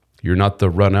you're not the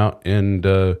run out and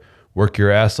work your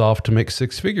ass off to make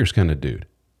six figures kind of dude.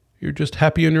 You're just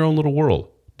happy in your own little world,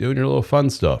 doing your little fun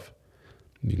stuff.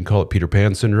 You can call it Peter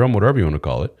Pan syndrome, whatever you want to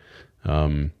call it.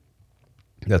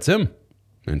 That's him.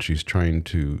 And she's trying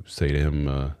to say to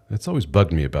him, it's always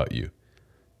bugged me about you.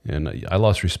 And I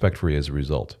lost respect for you as a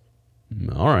result.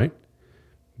 All right.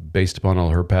 Based upon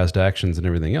all her past actions and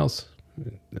everything else,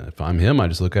 if I'm him, I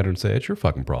just look at her and say, it's your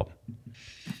fucking problem.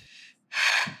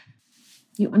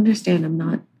 You understand I'm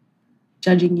not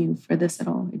judging you for this at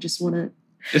all. I just want to...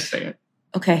 Just say it.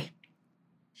 Okay.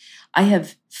 I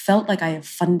have felt like I have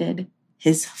funded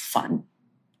his fun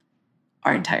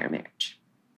our entire marriage.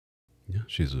 Yeah,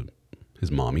 she's his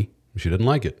mommy. She didn't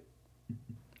like it.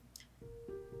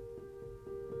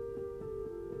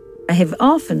 I have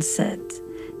often said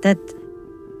that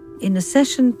in a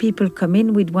session, people come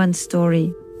in with one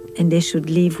story and they should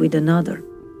leave with another.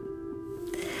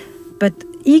 But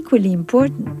equally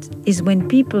important is when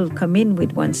people come in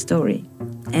with one story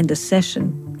and the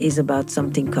session is about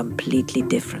something completely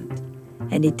different.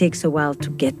 And it takes a while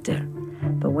to get there.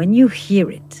 But when you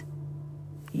hear it,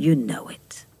 you know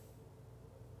it.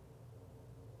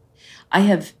 I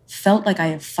have felt like I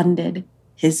have funded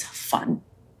his fun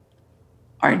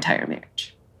our entire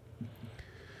marriage.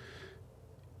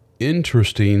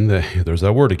 Interesting. There's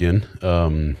that word again.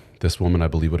 This woman, I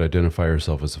believe, would identify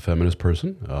herself as a feminist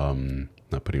person.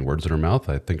 Not putting words in her mouth.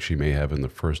 I think she may have in the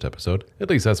first episode. At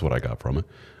least that's what I got from it.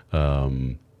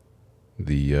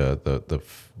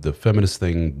 The feminist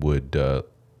thing would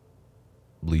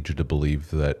lead you to believe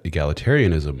that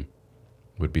egalitarianism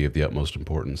would be of the utmost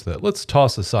importance. That let's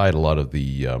toss aside a lot of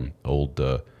the old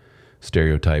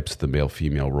stereotypes, the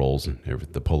male-female roles, and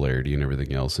the polarity and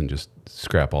everything else, and just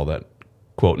scrap all that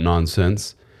quote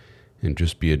nonsense and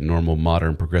just be a normal,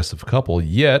 modern, progressive couple.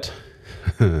 Yet,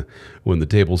 when the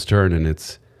tables turn and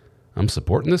it's, I'm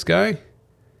supporting this guy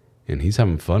and he's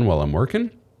having fun while I'm working,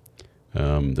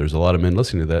 there's a lot of men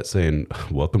listening to that saying,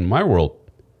 welcome to my world.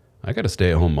 I got a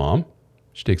stay-at-home mom.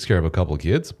 She takes care of a couple of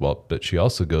kids, but she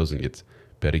also goes and gets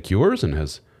pedicures and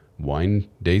has wine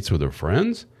dates with her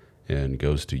friends and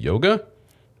goes to yoga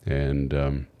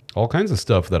and all kinds of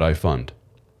stuff that I fund.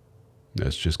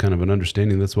 That's just kind of an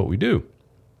understanding that's what we do.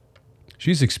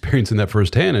 She's experiencing that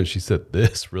firsthand, and she said,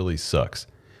 this really sucks.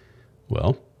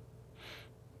 Well,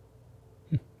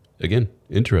 again,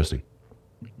 interesting.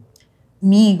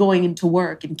 Me going into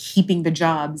work and keeping the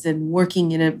jobs and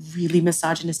working in a really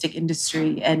misogynistic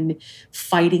industry and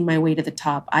fighting my way to the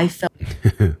top, I felt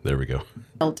There we go.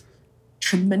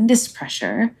 tremendous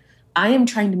pressure. I am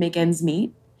trying to make ends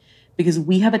meet because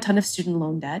we have a ton of student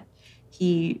loan debt.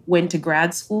 He went to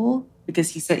grad school because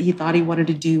he said he thought he wanted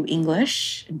to do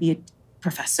English and be a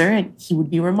professor, and he would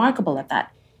be remarkable at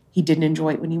that. He didn't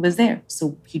enjoy it when he was there.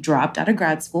 So he dropped out of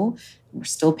grad school. We're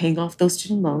still paying off those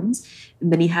student loans.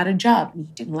 And then he had a job and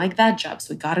he didn't like that job.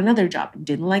 So he got another job and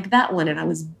didn't like that one. And I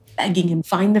was begging him,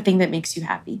 find the thing that makes you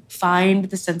happy. Find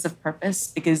the sense of purpose,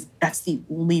 because that's the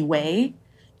only way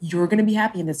you're going to be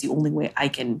happy. And that's the only way I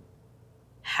can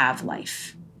have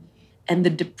life. And the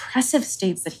depressive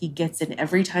states that he gets in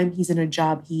every time he's in a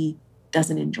job he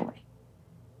doesn't enjoy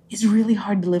is really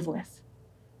hard to live with.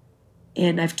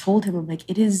 And I've told him, I'm like,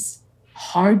 it is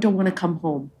hard to want to come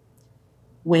home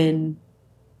when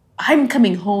I'm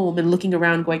coming home and looking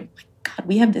around going, my God,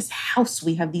 we have this house,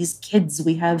 we have these kids,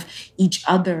 we have each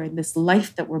other and this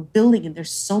life that we're building. And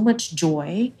there's so much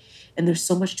joy and there's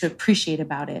so much to appreciate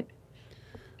about it.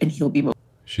 And he'll be.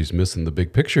 She's missing the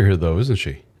big picture here, though, isn't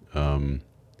she?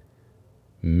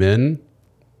 Men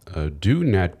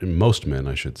most men,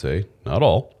 I should say, not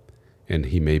all, and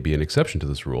he may be an exception to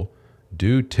this rule,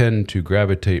 do tend to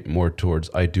gravitate more towards,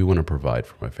 I do want to provide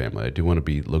for my family. I do want to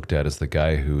be looked at as the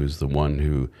guy who is the one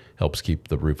who helps keep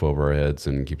the roof over our heads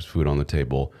and keeps food on the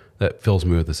table. That fills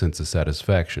me with a sense of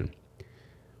satisfaction.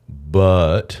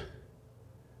 But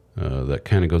that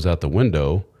kind of goes out the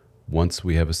window once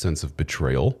we have a sense of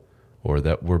betrayal, or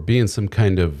that we're being some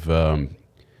kind of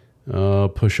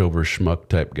pushover schmuck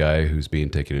type guy who's being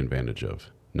taken advantage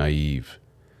of. Naive.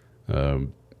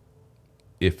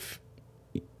 If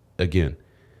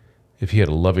he had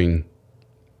a loving,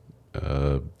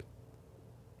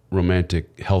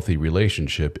 romantic, healthy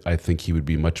relationship, I think he would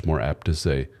be much more apt to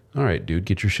say, all right, dude,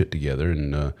 get your shit together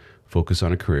and focus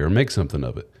on a career, make something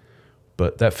of it.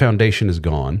 But that foundation is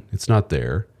gone. It's not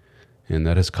there. And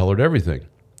that has colored everything.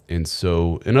 And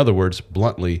so, in other words,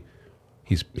 bluntly,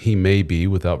 he may be,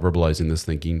 without verbalizing this,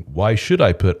 thinking, why should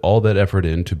I put all that effort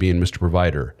into being Mr.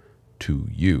 Provider to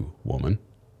you, woman?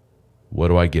 What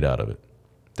do I get out of it?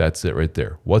 That's it right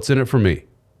there. What's in it for me?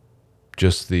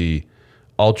 Just the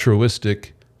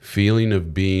altruistic feeling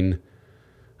of being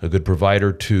a good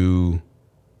provider to,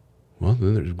 well,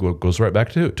 then it goes right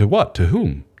back to what? To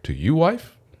whom? To you,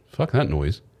 wife? Fuck that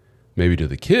noise. Maybe to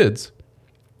the kids,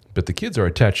 but the kids are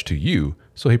attached to you,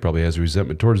 so he probably has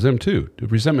resentment towards them too.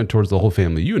 Resentment towards the whole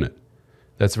family unit.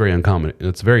 That's very uncommon.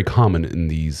 It's very common in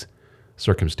these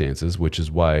circumstances, which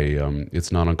is why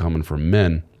it's not uncommon for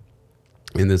men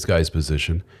in this guy's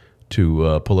position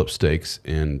to pull up stakes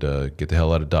and get the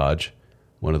hell out of Dodge.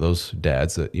 One of those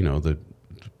dads that, you know,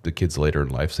 the kids later in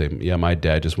life say, yeah, my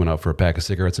dad just went out for a pack of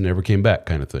cigarettes and never came back,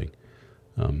 kind of thing,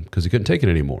 because he couldn't take it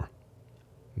anymore.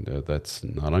 That's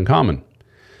not uncommon.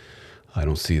 I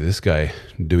don't see this guy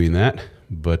doing that,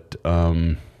 but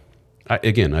I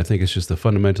think it's just the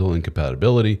fundamental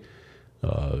incompatibility.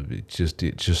 It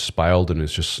just spiraled and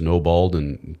it's just snowballed,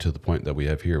 and to the point that we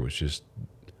have here was just,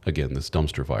 again, this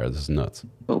dumpster fire. This is nuts.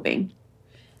 Coping.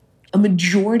 A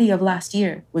majority of last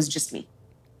year was just me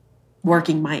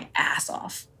working my ass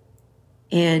off.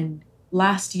 And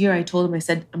last year I told him, I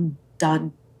said, I'm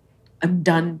done. I'm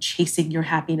done chasing your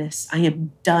happiness. I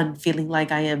am done feeling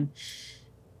like I am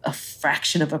a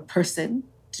fraction of a person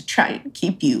to try and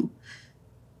keep you.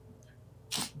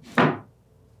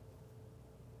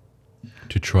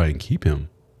 To try and keep him?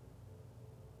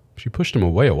 She pushed him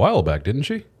away a while back, didn't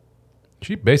she?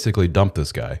 She basically dumped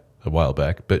this guy a while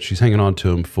back, but she's hanging on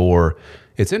to him for,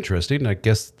 it's interesting, I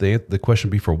guess the question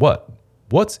would be for what?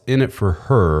 What's in it for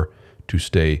her to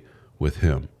stay with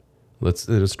him? Let's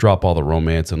drop all the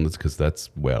romance, and because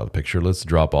that's way out of the picture. Let's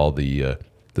drop all the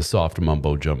soft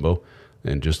mumbo jumbo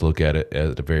and just look at it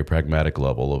at a very pragmatic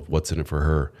level of what's in it for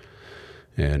her.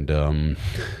 And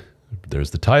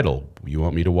there's the title. You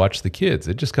want me to watch the kids?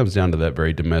 It just comes down to that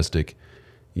very domestic.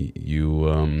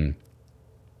 You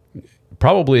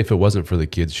probably, if it wasn't for the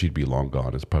kids, she'd be long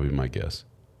gone. Is probably my guess.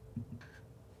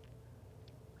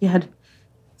 We had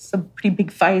some pretty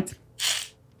big fights,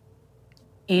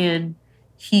 and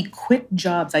he quit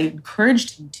jobs. I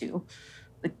encouraged him to.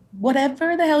 Like,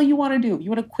 whatever the hell you want to do.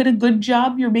 You want to quit a good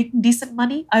job? You're making decent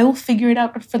money? I will figure it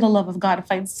out, but for the love of God,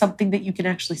 find something that you can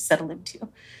actually settle into.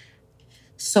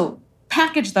 So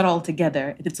package that all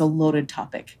together, and it's a loaded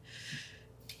topic.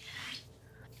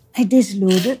 I did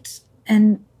load it,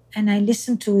 and And I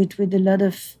listen to it with a lot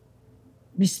of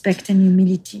respect and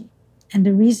humility. And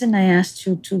the reason I asked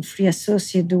you to free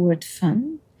associate the word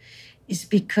fun is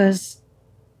because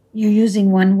you're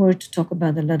using one word to talk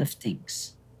about a lot of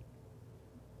things.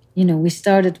 We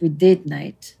started with date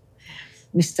night.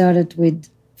 We started with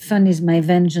fun is my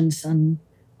vengeance on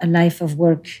a life of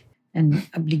work and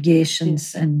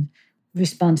obligations and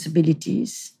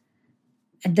responsibilities.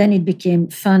 And then it became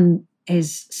fun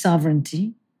is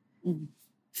sovereignty. Mhm.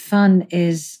 Fun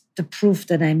is the proof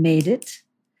that I made it.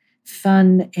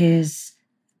 Fun is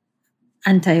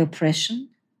anti-oppression.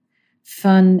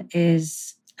 Fun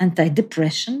is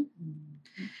anti-depression.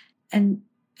 And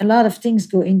a lot of things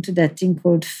go into that thing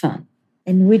called fun,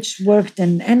 in which work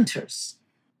then enters.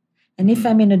 And if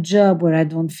I'm in a job where I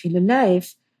don't feel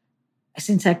alive,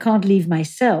 since I can't leave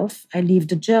myself, I leave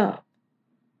the job.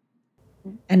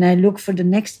 And I look for the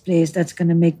next place that's going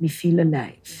to make me feel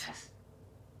alive.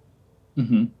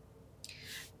 Mm-hmm.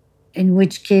 In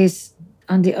which case,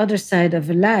 on the other side of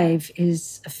alive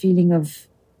is a feeling of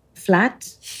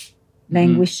flat,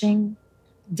 languishing,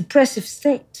 depressive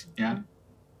state. Yeah.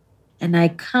 And I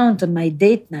count on my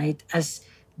date night as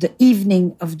the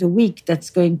evening of the week that's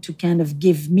going to kind of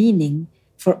give meaning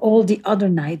for all the other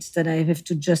nights that I have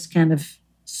to just kind of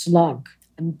slog.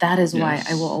 And that is why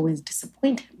Yes. I will always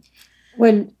disappoint him.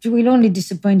 Well, you will only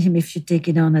disappoint him if you take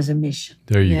it on as a mission.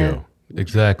 There you Yeah. go.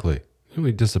 Exactly. It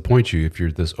only disappoint you if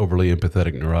you're this overly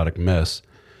empathetic, neurotic mess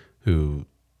who,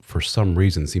 for some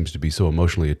reason, seems to be so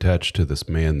emotionally attached to this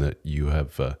man that you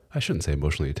have, I shouldn't say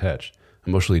emotionally attached,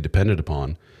 emotionally dependent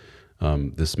upon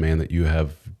this man that you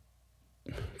have,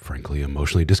 frankly,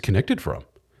 emotionally disconnected from.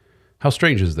 How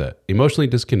strange is that? Emotionally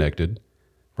disconnected,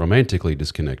 romantically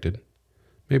disconnected.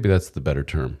 Maybe that's the better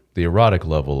term. The erotic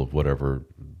level of whatever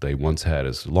they once had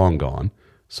is long gone.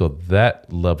 So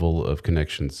that level of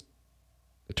connection's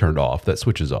turned off. That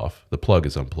switch is off. The plug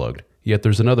is unplugged. Yet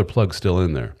there's another plug still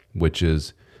in there, which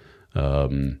is, I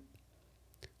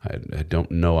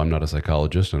don't know. I'm not a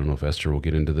psychologist. I don't know if Esther will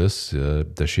get into this.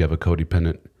 Does she have a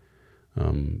codependent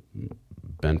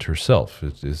bent herself?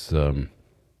 It's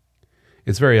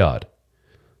very odd.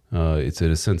 It's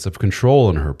a sense of control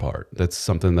on her part. That's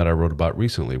something that I wrote about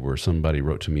recently, where somebody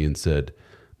wrote to me and said,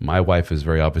 my wife is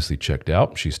very obviously checked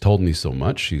out. She's told me so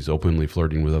much. She's openly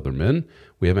flirting with other men.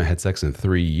 We haven't had sex in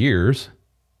 3 years.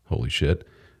 Holy shit.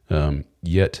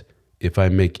 Yet, if I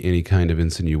make any kind of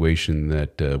insinuation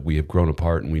that we have grown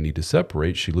apart and we need to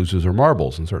separate, she loses her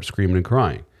marbles and starts screaming and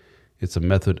crying. It's a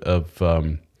method of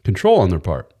control on their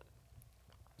part.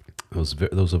 Those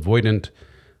avoidant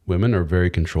women are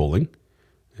very controlling,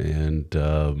 and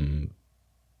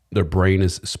their brain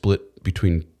is split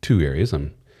between two areas.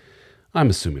 I'm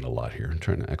assuming a lot here. I'm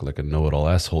trying to act like a know-it-all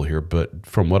asshole here, but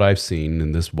from what I've seen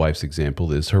in this wife's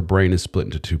example is her brain is split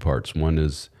into two parts. One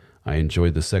is I enjoy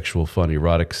the sexual, fun,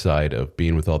 erotic side of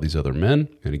being with all these other men,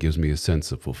 and it gives me a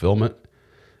sense of fulfillment.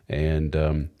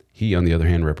 And he, on the other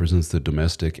hand, represents the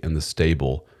domestic and the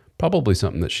stable, probably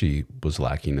something that she was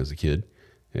lacking as a kid.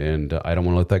 And I don't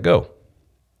want to let that go.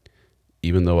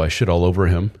 Even though I shit all over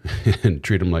him and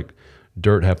treat him like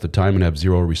dirt half the time and have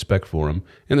zero respect for him.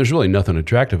 And there's really nothing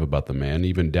attractive about the man,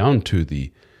 even down to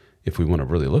the, if we want to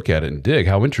really look at it and dig,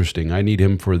 how interesting. I need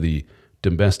him for the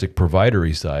domestic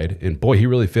providery side. And boy, he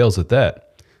really fails at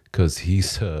that because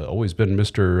he's always been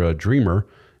Mr. Dreamer,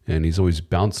 and he's always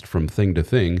bounced from thing to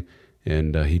thing.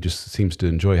 And he just seems to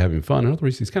enjoy having fun. In other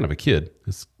words, he's kind of a kid.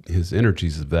 His energy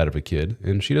is that of a kid,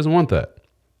 and she doesn't want that.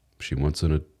 She wants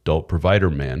an adult provider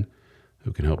man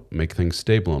who can help make things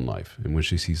stable in life. And when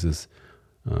she sees this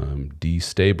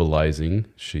destabilizing,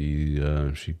 she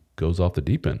goes off the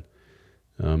deep end.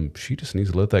 She just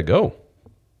needs to let that go.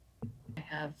 I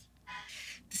have.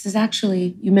 This is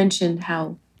actually, you mentioned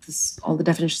how all the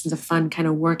definitions of fun kind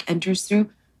of work enters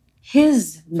through.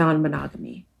 His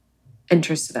non-monogamy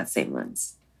enters through that same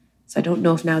lens. So I don't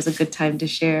know if now is a good time to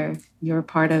share your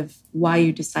part of why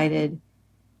you decided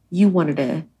you wanted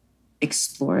to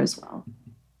explore as well.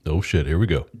 Oh shit, here we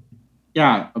go.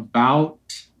 Yeah, about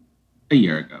a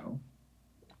year ago,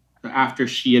 after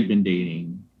she had been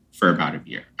dating for about a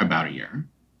year.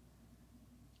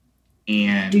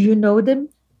 And Do you know them,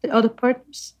 the other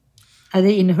partners? Are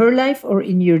they in her life or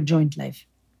in your joint life?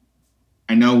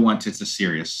 I know once it's a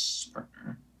serious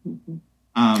partner. Mm-hmm.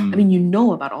 I mean, you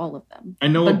know about all of them. I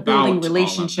know but about building all of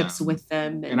relationships them. with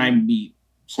them. And I meet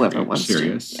whoever wants to,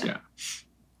 serious. yeah. Yeah.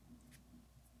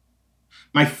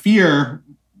 My fear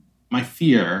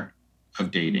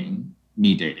of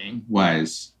me dating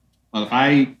was, well, if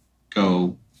I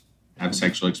go have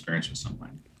sexual experience with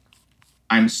someone,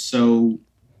 I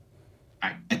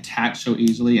attach so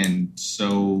easily and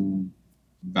so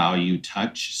value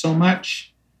touch so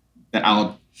much that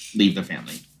I'll leave the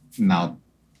family and I'll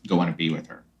go on and be with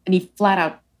her. And he flat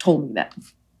out told me that.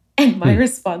 And my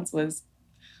response was,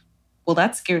 well,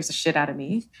 that scares the shit out of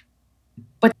me.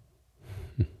 But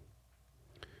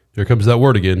Here comes that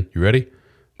word again. You ready?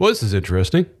 Well, this is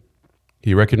interesting.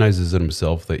 He recognizes in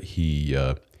himself that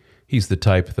he's the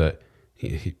type that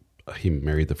he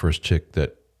married the first chick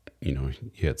that, you know,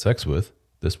 he had sex with,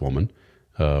 this woman.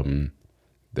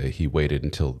 That he waited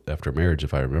until after marriage,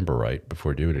 if I remember right,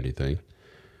 before doing anything.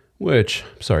 Which,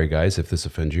 sorry guys, if this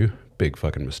offends you, big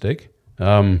fucking mistake.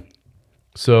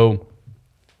 So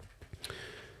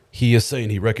he is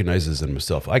saying he recognizes in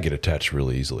himself, I get attached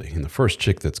really easily. And the first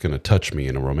chick that's going to touch me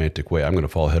in a romantic way, I'm going to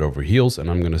fall head over heels and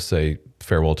I'm going to say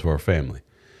farewell to our family.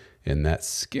 And that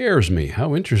scares me.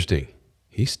 How interesting.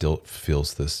 He still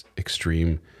feels this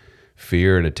extreme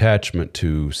fear and attachment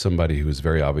to somebody who has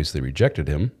very obviously rejected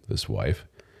him, this wife.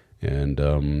 And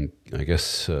I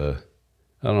guess, I don't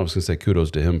know, I was going to say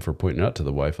kudos to him for pointing out to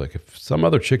the wife, like, if some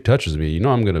other chick touches me, you know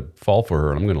I'm going to fall for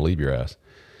her and I'm going to leave your ass.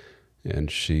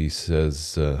 And she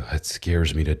says, it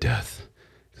scares me to death.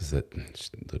 Because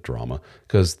the drama.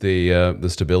 Because the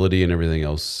stability and everything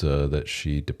else that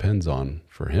she depends on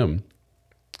for him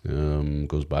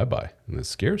goes bye-bye. And it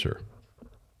scares her.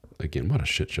 Again, what a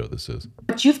shit show this is.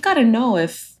 But you've got to know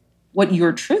what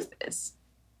your truth is.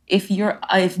 If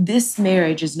this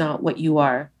marriage is not what you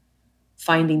are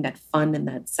finding that fun and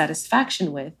that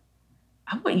satisfaction with,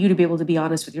 I want you to be able to be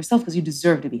honest with yourself because you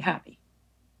deserve to be happy.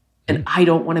 And I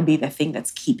don't want to be the thing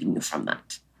that's keeping you from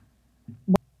that.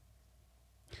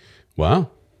 Wow.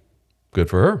 Good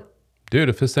for her. Dude,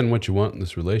 if this isn't what you want in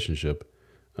this relationship,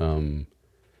 go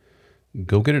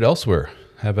get it elsewhere.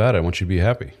 Have at it. I want you to be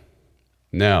happy.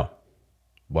 Now,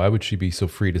 why would she be so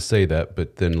free to say that,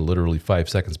 but then literally 5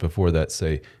 seconds before that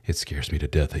say, it scares me to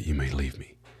death that you may leave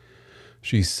me?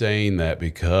 She's saying that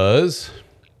because,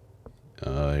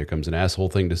 here comes an asshole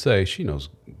thing to say, she knows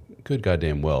good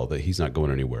goddamn well that he's not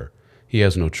going anywhere. He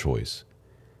has no choice.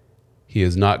 He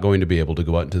is not going to be able to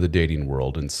go out into the dating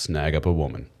world and snag up a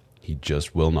woman. He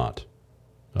just will not.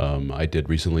 I did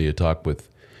recently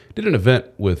did an event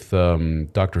with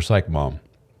Dr. Psych Mom,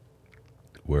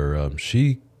 where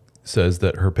she says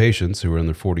that her patients who are in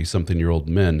their 40-something-year-old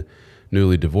men,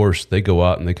 newly divorced, they go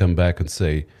out and they come back and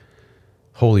say,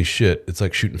 holy shit, it's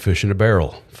like shooting fish in a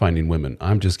barrel, finding women.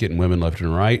 I'm just getting women left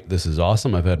and right. This is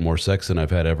awesome. I've had more sex than I've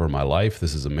had ever in my life.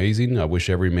 This is amazing. I wish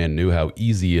every man knew how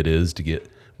easy it is to get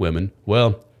women.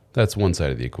 Well, that's one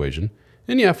side of the equation.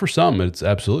 And yeah, for some, it's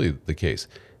absolutely the case.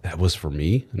 That was for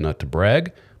me, not to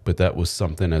brag, but that was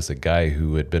something as a guy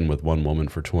who had been with one woman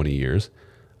for 20 years,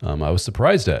 I was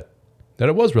surprised at. That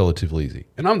it was relatively easy.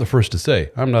 And I'm the first to say,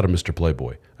 I'm not a Mr.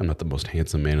 Playboy. I'm not the most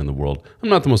handsome man in the world. I'm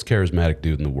not the most charismatic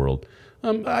dude in the world.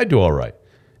 I do all right.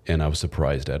 And I was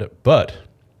surprised at it. But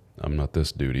I'm not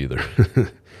this dude either.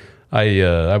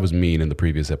 I was mean in the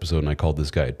previous episode, and I called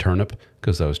this guy a turnip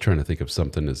because I was trying to think of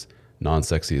something as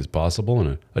non-sexy as possible.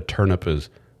 And a turnip is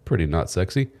pretty not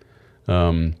sexy.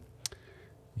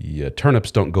 Yeah, turnips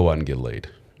don't go out and get laid.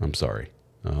 I'm sorry.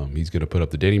 He's going to put up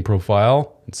the dating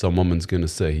profile, and some woman's going to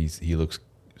say he looks,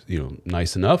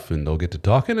 nice enough, and they'll get to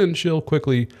talking, and she'll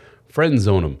quickly friend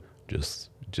zone him, just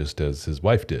as his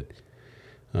wife did.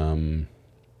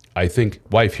 I think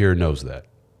wife here knows that.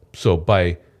 So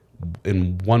by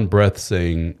in one breath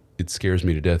saying it scares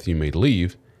me to death, you may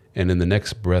leave, and in the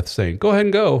next breath saying go ahead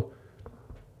and go,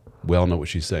 we all know what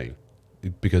she's saying,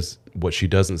 because what she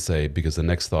doesn't say, because the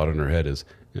next thought in her head is,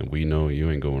 we know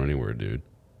you ain't going anywhere, dude.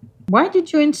 Why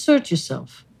did you insert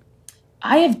yourself?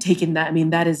 I have taken that. I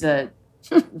mean, that is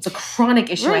it's a chronic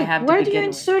issue I have to Why begin do you with.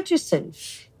 insert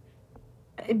yourself?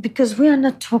 Because we are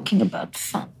not talking about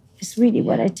fun. It's really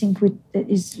what I think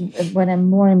is what I'm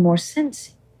more and more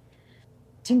sensing.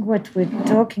 I think what we're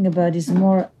talking about is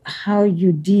more how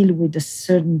you deal with a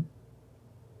certain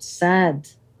sad,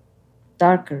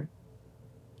 darker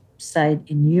side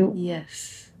in you.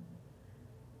 Yes.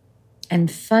 And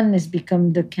fun has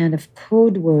become the kind of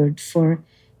code word for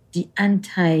the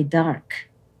anti-dark,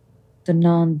 the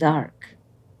non-dark.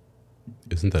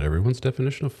 Isn't that everyone's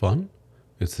definition of fun?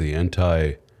 It's the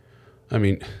anti... I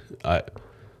mean, I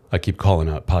keep calling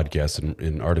out podcasts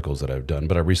and articles that I've done,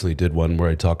 but I recently did one where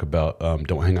I talk about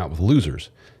don't hang out with losers.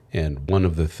 And one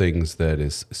of the things that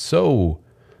is so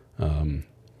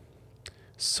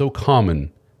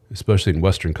common, especially in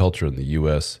Western culture in the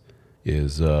U.S.,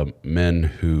 is men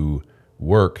who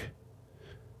work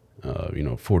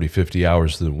 40, 50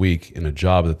 hours a week in a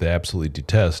job that they absolutely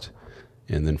detest,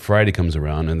 and then Friday comes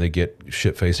around and they get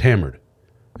shit-faced hammered,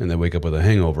 and they wake up with a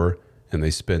hangover, and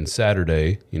they spend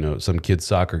Saturday, some kid's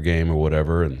soccer game or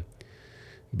whatever, and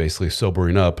basically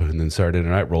sobering up, and then Saturday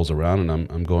night rolls around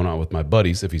and I'm going out with my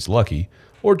buddies if he's lucky,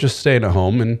 or just staying at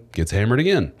home and gets hammered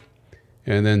again.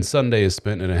 And then Sunday is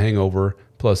spent in a hangover,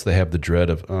 plus they have the dread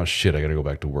of, oh shit, I gotta go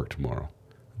back to work tomorrow.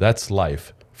 That's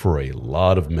life for a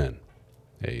lot of men.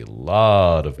 A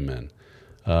lot of men.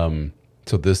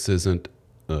 So this isn't,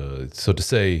 so to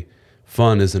say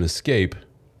fun is an escape,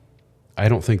 I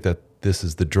don't think that this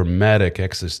is the dramatic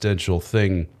existential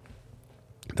thing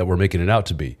that we're making it out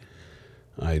to be.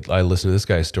 I listen to this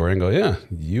guy's story and go, yeah,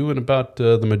 you and about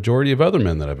the majority of other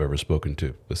men that I've ever spoken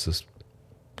to. This is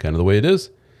kind of the way it is.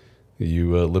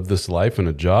 You live this life in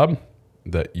a job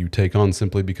that you take on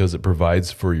simply because it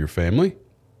provides for your family,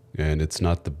 and it's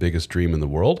not the biggest dream in the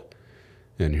world.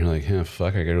 And you're like,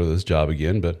 fuck, I got to go to this job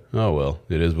again, but oh well,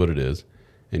 it is what it is.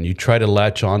 And you try to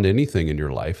latch on to anything in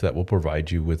your life that will provide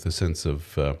you with a sense of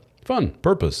fun,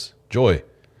 purpose, joy.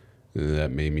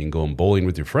 That may mean going bowling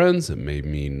with your friends. It may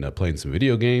mean playing some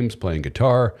video games, playing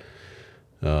guitar.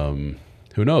 Who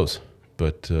knows?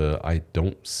 But I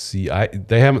don't see,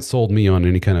 they haven't sold me on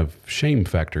any kind of shame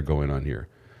factor going on here.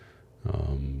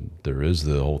 There is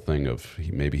the whole thing of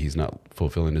maybe he's not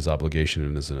fulfilling his obligation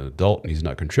and as an adult and he's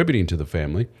not contributing to the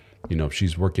family. You know, if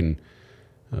she's working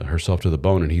herself to the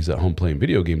bone and he's at home playing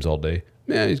video games all day,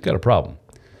 he's got a problem.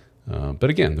 But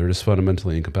again, they're just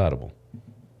fundamentally incompatible.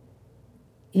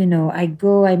 You know,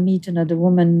 I meet another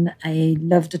woman, I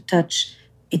love the touch.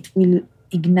 It will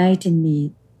ignite in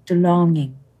me the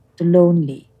longing, the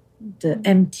lonely, the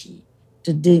empty,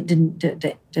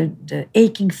 the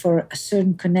aching for a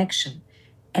certain connection.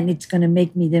 And it's going to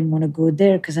make me then want to go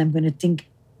there because I'm going to think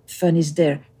fun is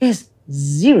there. It has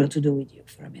zero to do with you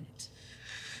for a minute.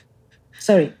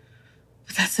 Sorry.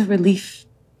 But that's a relief.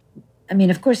 I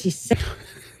mean, of course, he's sick.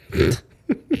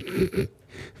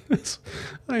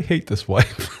 I hate this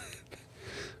wife.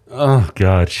 Oh,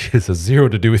 God. She has a zero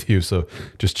to do with you, so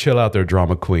just chill out there,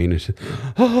 drama queen.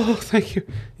 Oh, thank you.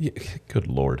 Yeah, good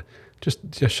Lord. Just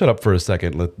shut up for a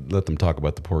second. Let them talk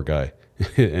about the poor guy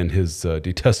and his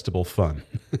detestable fun.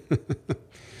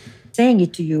 Saying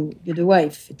it to you, you're the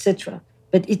wife, etc.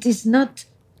 But it is not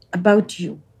about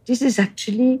you. This is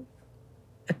actually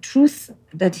a truth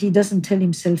that he doesn't tell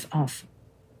himself often.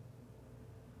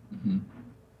 Mm-hmm.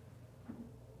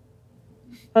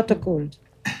 Hot or cold?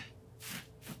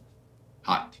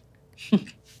 Hot.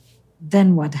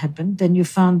 Then what happened? Then you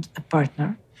found a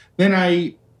partner. Then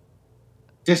I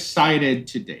decided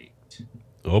to date.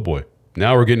 Oh, boy.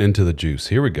 Now we're getting into the juice.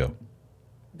 Here we go.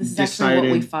 This is actually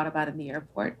what we fought about in the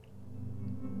airport.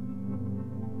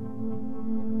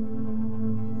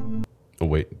 Oh,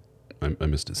 wait. I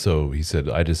missed it. So he said,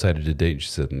 I decided to date. She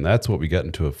said, and that's what we got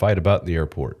into a fight about in the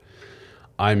airport.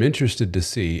 I'm interested to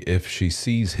see if she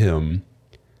sees him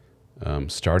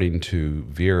starting to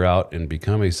veer out and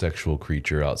become a sexual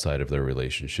creature outside of their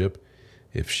relationship,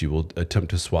 if she will attempt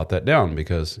to swat that down,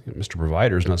 because Mr.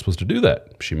 Provider is not supposed to do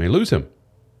that. She may lose him.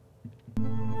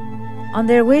 On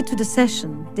their way to the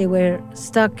session, they were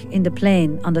stuck in the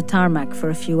plane on the tarmac for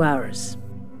a few hours.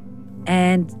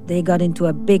 And they got into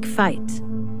a big fight.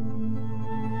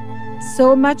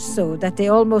 So much so that they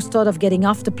almost thought of getting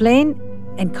off the plane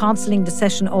and canceling the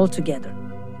session altogether.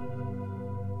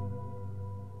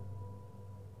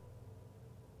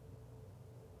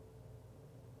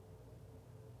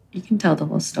 You can tell the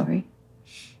whole story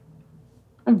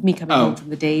of me coming home from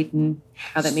the date and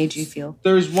how that made you feel.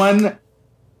 There was one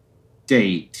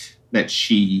date that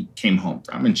she came home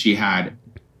from, and she had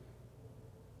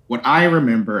what I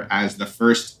remember as the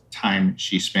first time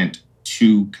she spent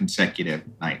 2 consecutive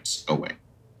nights away.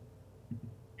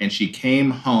 And she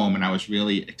came home, and I was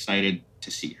really excited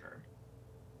to see her.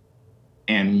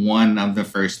 And one of the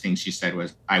first things she said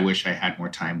was, I wish I had more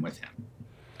time with him.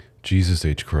 Jesus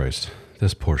H. Christ.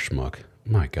 This poor schmuck.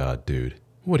 My God, dude.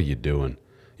 What are you doing?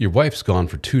 Your wife's gone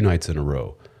for 2 nights in a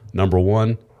row. Number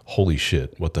 1, holy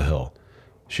shit, what the hell?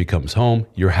 She comes home,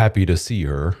 you're happy to see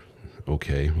her.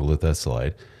 Okay, we'll let that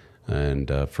slide.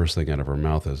 And first thing out of her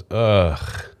mouth is,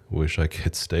 ugh, wish I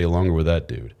could stay longer with that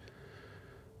dude.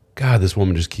 God, this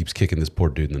woman just keeps kicking this poor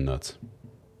dude in the nuts.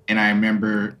 And I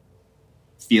remember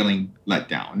feeling let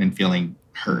down and feeling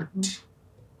hurt. Mm-hmm.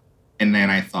 And then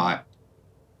I thought,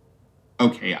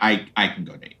 okay, I can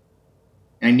go date.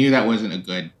 And I knew that wasn't a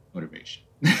good motivation.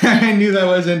 I knew that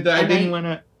wasn't, I didn't want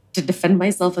to. To defend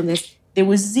myself in this, there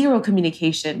was zero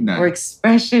communication or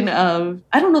expression of,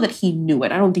 I don't know that he knew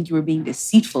it. I don't think you were being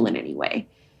deceitful in any way.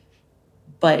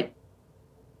 But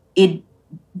it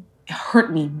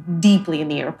hurt me deeply in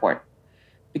the airport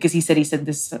because he said,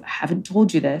 this, I haven't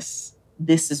told you this.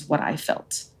 This is what I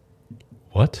felt.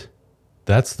 What?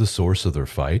 That's the source of their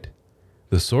fight?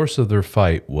 The source of their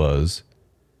fight was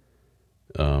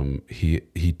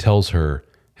he tells her,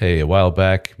 "Hey, a while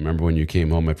back, remember when you came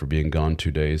home after being gone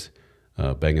 2 days,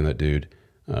 banging that dude?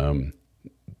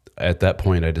 At that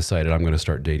point, I decided I'm going to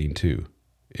start dating too,"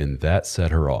 and that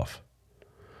set her off.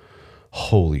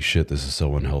 Holy shit, this is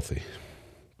so unhealthy.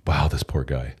 Wow, this poor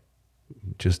guy.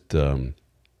 Just the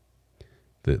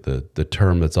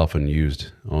term that's often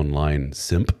used online,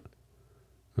 simp.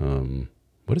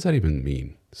 What does that even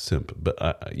mean, simp? But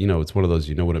it's one of those.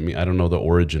 You know what I mean? I don't know the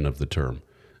origin of the term.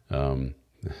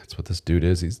 That's what this dude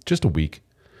is. He's just a weak,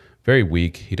 very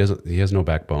weak. He has no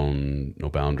backbone, no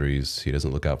boundaries. He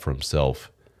doesn't look out for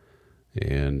himself,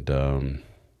 and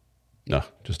no,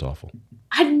 just awful.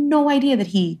 I had no idea that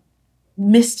he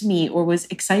missed me or was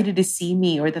excited to see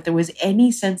me or that there was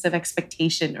any sense of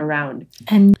expectation around.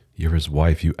 And You're his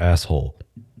wife, you asshole.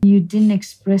 you didn't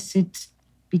express it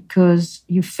because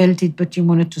you felt it, but you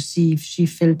wanted to see if she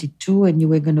felt it too, and you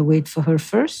were going to wait for her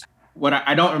first. What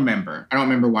I don't remember. I don't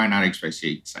remember why not express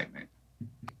the excitement.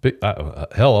 But,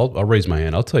 hell, I'll raise my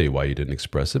hand. I'll tell you why you didn't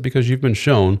express it. Because you've been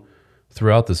shown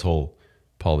throughout this whole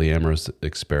polyamorous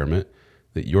experiment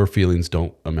that your feelings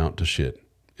don't amount to shit.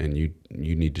 And you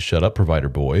need to shut up, provider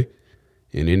boy.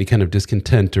 And any kind of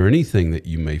discontent or anything that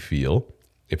you may feel,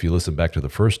 if you listen back to the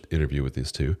first interview with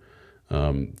these two,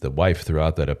 the wife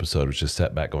throughout that episode was just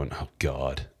sat back going, "Oh,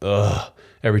 God. Ugh."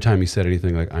 Every time he said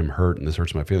anything like, "I'm hurt and this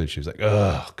hurts my feelings," she was like,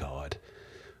 "Oh, God."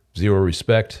 Zero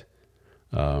respect.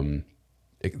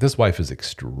 This wife is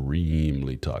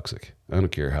extremely toxic. I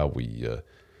don't care how we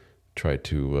try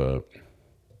to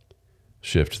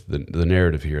shift the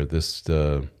narrative here. This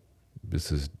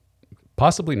is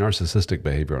possibly narcissistic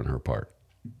behavior on her part.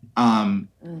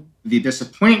 The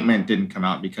disappointment didn't come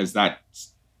out because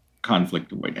that's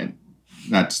conflict avoidant.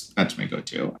 That's my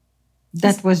go-to.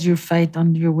 That was your fight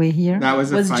on your way here? That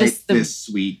was a Was fight just this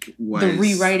week. Was The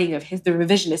rewriting of the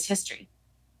revisionist history.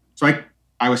 So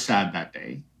I was sad that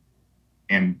day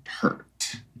and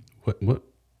hurt. What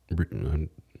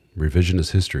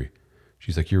revisionist history?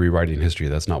 She's like, "You're rewriting history.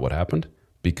 That's not what happened."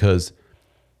 Because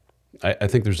I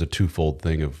think there's a twofold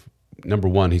thing of, number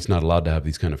one, he's not allowed to have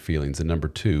these kind of feelings. And number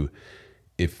two,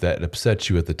 if that upsets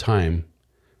you at the time,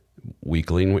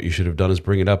 weakling, what you should have done is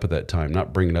bring it up at that time,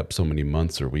 not bring it up so many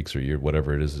months or weeks or year,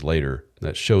 whatever it is later.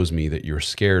 That shows me that you're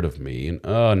scared of me. And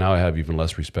now I have even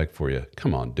less respect for you.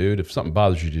 Come on, dude. If something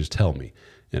bothers you, just tell me.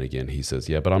 And again, he says,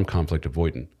 "Yeah, but I'm conflict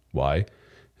avoidant." Why?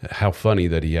 How funny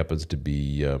that he happens to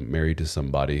be married to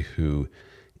somebody who,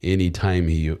 anytime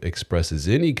he expresses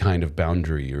any kind of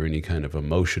boundary or any kind of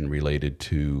emotion related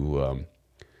to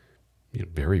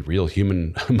very real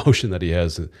human emotion that he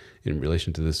has in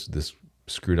relation to this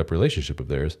screwed up relationship of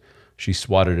theirs, she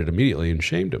swatted it immediately and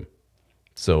shamed him.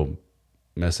 So,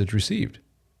 message received.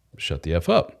 Shut the F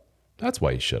up. That's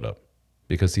why he shut up.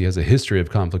 Because he has a history of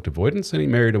conflict avoidance, and he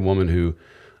married a woman who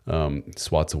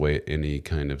swats away any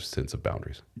kind of sense of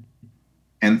boundaries.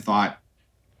 And thought,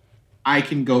 I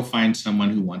can go find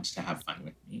someone who wants to have fun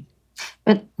with me.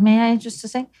 But may I just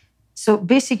say? So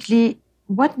basically,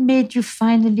 what made you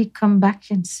finally come back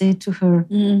and say to her,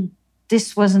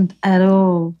 this wasn't at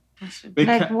all?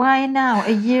 Like, why now,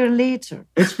 a year later?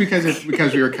 It's because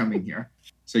we were coming here.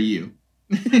 So you.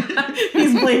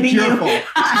 He's blaming It's your you. fault.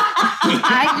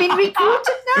 I've been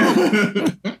recruited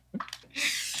now.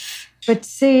 But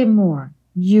say more.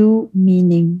 You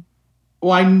meaning?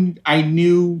 Well, I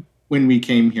knew when we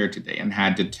came here today and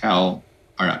had to tell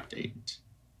our update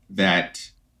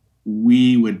that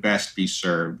we would best be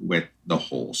served with the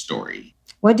whole story.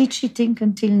 What did she think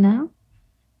until now?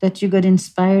 That you got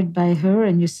inspired by her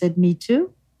and you said, "Me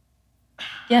too"?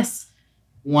 Yes.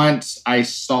 Once I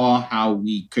saw how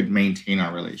we could maintain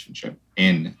our relationship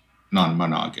in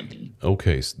non-monogamy.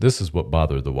 Okay, so this is what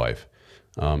bothered the wife.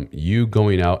 You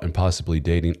going out and possibly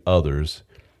dating others,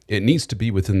 it needs to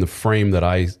be within the frame that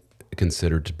I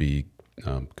consider to be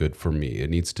good for me.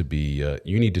 It needs to be,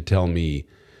 you need to tell me,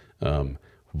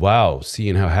 wow,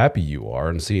 seeing how happy you are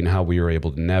and seeing how we were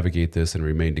able to navigate this and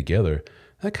remain together,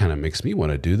 that kind of makes me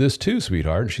want to do this too,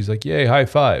 sweetheart. And she's like, "Yay, high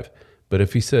five." But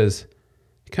if he says,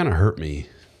 "You kind of hurt me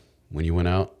when you went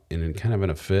out," and in kind of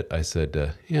in a fit, I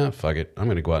said, "Yeah, fuck it. I'm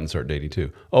going to go out and start dating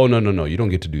too." "Oh, no. You don't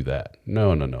get to do that.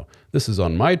 No. This is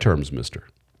on my terms, mister."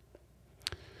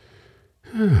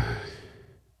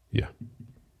 Yeah.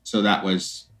 So that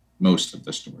was most of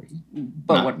the story.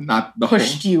 But what not the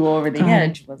pushed whole, you over the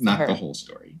edge was not her. the whole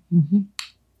story.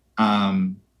 Mm-hmm.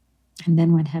 Um, And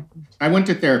then what happened? I went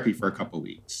to therapy for a couple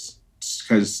weeks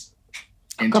because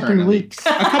A couple internally, weeks. a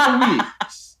couple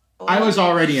weeks. I was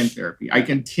already in therapy. I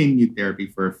continued therapy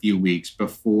for a few weeks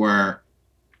before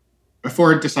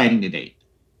deciding to date.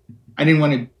 I didn't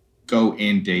want to go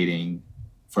in dating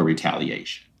for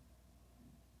retaliation.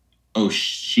 oh,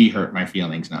 she hurt my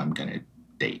feelings. Now I'm going to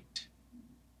date.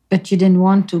 But you didn't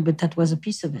want to, but that was a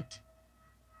piece of it.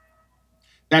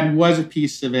 That was a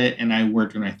piece of it. And I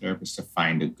worked with my therapist to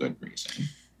find a good reason.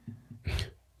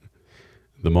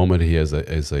 The moment he has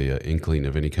a inkling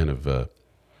of any kind of,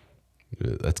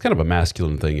 that's kind of a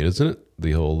masculine thing, isn't it?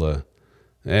 The whole,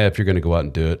 if you're going to go out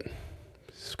and do it,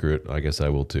 screw it, I guess I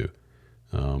will too.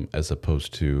 As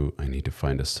opposed to, I need to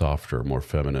find a softer, more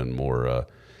feminine, more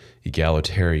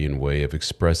egalitarian way of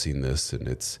expressing this. And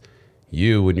it's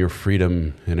you and your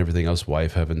freedom and everything else,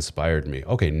 wife, have inspired me.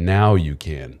 Okay, now you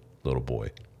can, little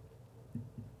boy.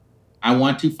 I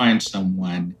want to find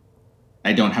someone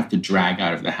I don't have to drag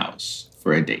out of the house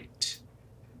for a date.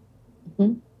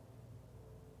 Mm-hmm.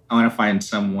 I want to find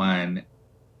someone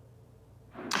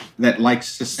that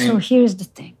likes the same. So here's the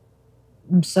thing.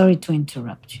 I'm sorry to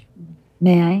interrupt you.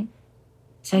 May I?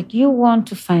 It's like you want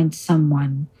to find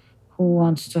someone who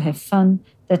wants to have fun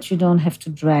that you don't have to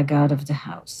drag out of the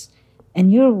house.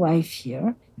 And your wife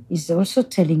here is also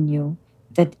telling you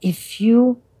that if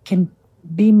you can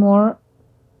be more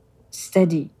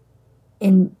steady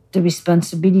in the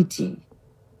responsibility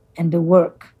and the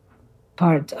work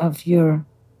part of your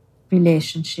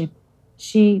relationship,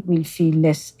 she will feel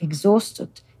less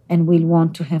exhausted and will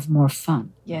want to have more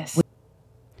fun. Yes.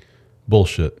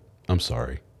 Bullshit. I'm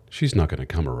sorry. She's not going to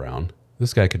come around.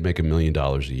 This guy could make $1 million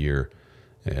a year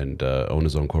and own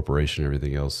his own corporation and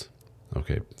everything else.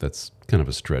 Okay, that's kind of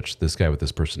a stretch. This guy with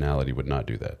this personality would not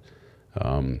do that.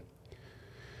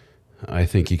 I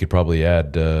think he could probably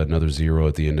add another zero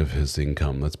at the end of his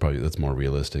income. That's more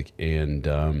realistic, and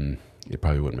it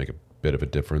probably wouldn't make a bit of a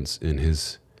difference in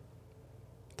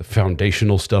the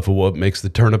foundational stuff of what makes the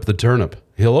turnip the turnip.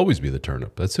 He'll always be the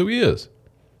turnip. That's who he is.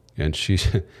 And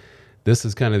this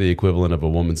is kind of the equivalent of a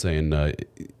woman saying,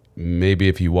 maybe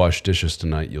if you wash dishes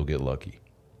tonight, you'll get lucky.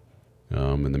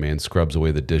 And the man scrubs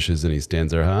away the dishes and he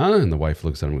stands there, huh? And the wife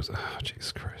looks at him and goes, oh,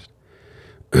 Jesus Christ.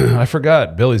 I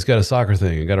forgot. Billy's got a soccer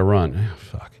thing. I got to run. Oh,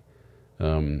 fuck.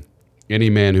 Any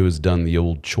man who has done the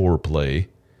old chore play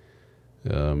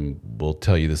will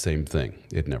tell you the same thing.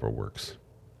 It never works.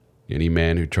 Any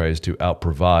man who tries to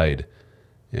out-provide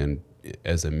and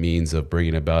as a means of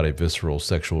bringing about a visceral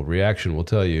sexual reaction will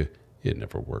tell you it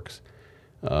never works.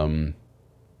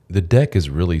 The deck is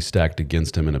really stacked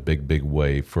against him in a big, big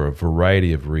way for a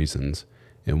variety of reasons.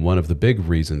 And one of the big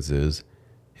reasons is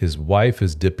his wife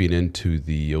is dipping into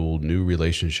the old new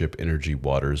relationship energy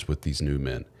waters with these new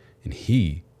men. And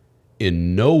he,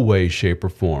 in no way, shape, or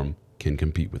form, can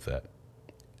compete with that.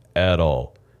 At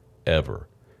all. Ever.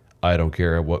 I don't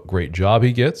care what great job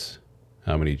he gets,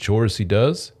 how many chores he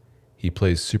does. He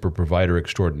plays super provider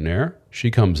extraordinaire.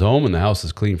 She comes home and the house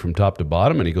is clean from top to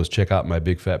bottom and he goes, check out my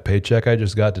big fat paycheck I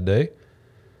just got today.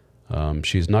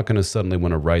 She's not going to suddenly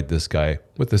want to ride this guy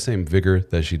with the same vigor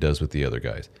that she does with the other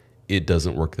guys. It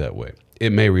doesn't work that way.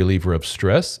 It may relieve her of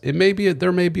stress. There may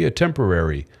be a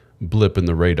temporary blip in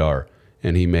the radar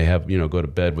and he may have, go to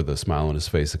bed with a smile on his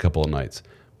face a couple of nights,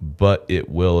 but it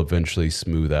will eventually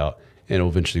smooth out and it'll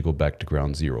eventually go back to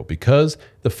ground zero because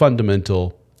the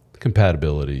fundamental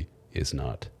compatibility is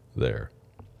not there.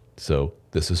 So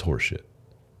this is horseshit.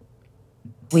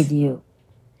 With you.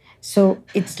 So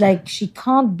it's like she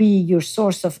can't be your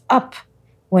source of up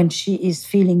when she is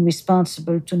feeling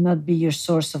responsible to not be your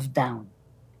source of down.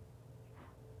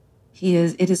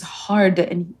 It is hard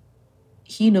and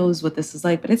he knows what this is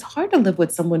like, but it's hard to live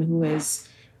with someone who is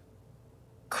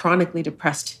chronically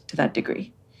depressed to that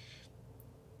degree.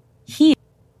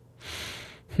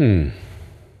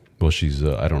 Well, she's,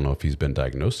 I don't know if he's been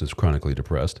diagnosed as chronically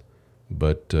depressed,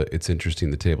 but it's interesting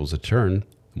the tables have turned.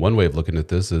 One way of looking at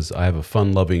this is I have a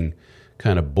fun-loving,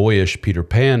 kind of boyish Peter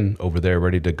Pan over there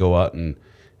ready to go out and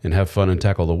have fun and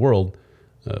tackle the world,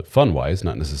 fun-wise,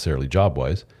 not necessarily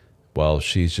job-wise, while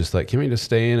she's just like, can we just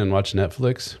stay in and watch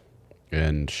Netflix?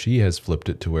 And she has flipped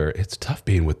it to where it's tough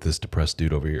being with this depressed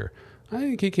dude over here. I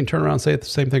think he can turn around and say the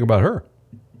same thing about her.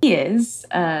 He is.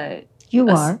 You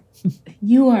are.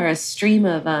 You are a stream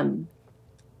of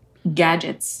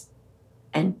gadgets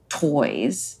and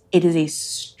toys. It is a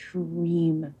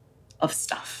stream of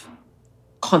stuff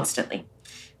constantly.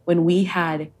 When we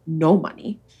had no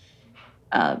money,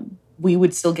 we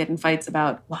would still get in fights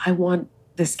about, well, I want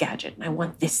this gadget and I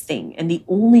want this thing. And the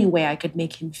only way I could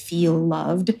make him feel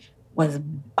loved was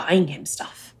buying him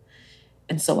stuff.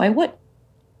 And so I would.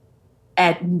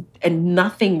 And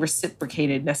nothing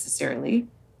reciprocated necessarily,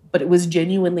 but it was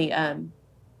genuinely a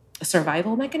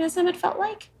survival mechanism, it felt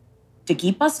like. To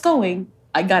keep us going,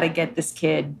 I got to get this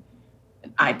kid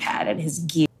an iPad and his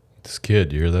gear. This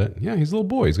kid, you hear that? Yeah, he's a little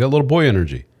boy. He's got little boy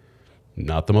energy.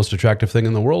 Not the most attractive thing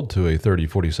in the world to a 30,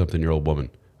 40-something-year-old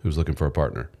woman. who's looking for a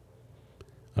partner.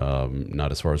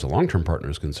 Not as far as a long-term partner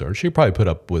is concerned. She'd probably put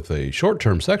up with a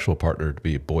short-term sexual partner to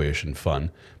be boyish and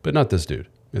fun, but not this dude.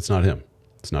 It's not him.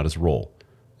 It's not his role.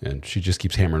 And she just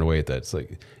keeps hammering away at that. It's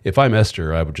like, if I'm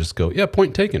Esther, I would just go, yeah,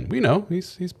 point taken. We know.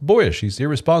 He's boyish. He's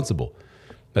irresponsible.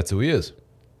 That's who he is.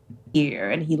 Here,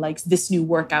 and he likes this new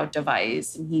workout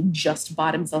device, and he just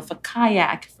bought himself a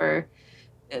kayak for,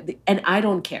 and I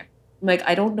don't care. Like,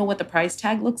 I don't know what the price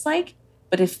tag looks like,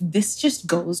 but if this just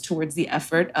goes towards the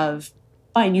effort of,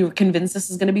 fine, you were convinced this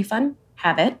is going to be fun,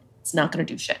 have it. It's not going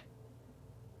to do shit.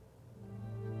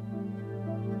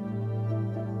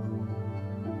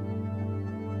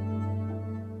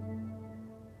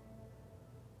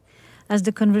 As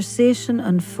the conversation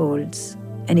unfolds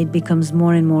and it becomes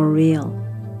more and more real,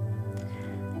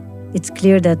 it's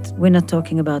clear that we're not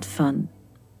talking about fun.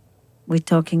 We're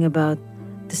talking about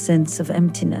the sense of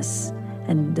emptiness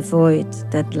and the void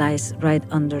that lies right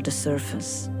under the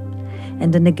surface,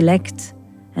 and the neglect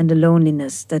and the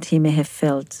loneliness that he may have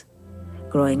felt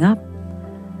growing up,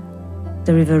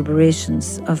 the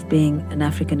reverberations of being an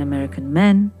African American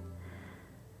man,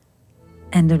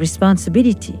 and the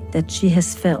responsibility that she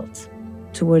has felt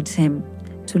towards him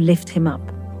to lift him up,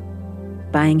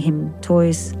 buying him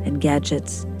toys and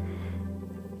gadgets,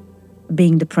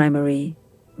 being the primary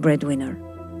breadwinner.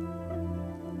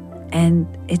 And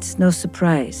it's no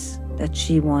surprise that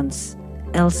she wants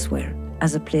elsewhere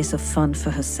as a place of fun for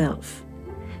herself,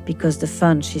 because the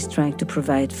fun she's trying to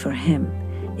provide for him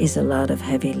is a lot of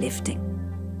heavy lifting.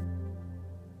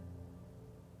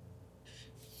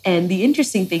 And the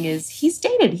interesting thing is, he's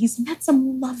met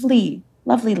some lovely,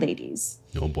 lovely ladies.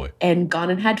 Oh boy. And gone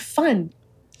and had fun.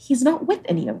 He's not with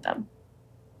any of them.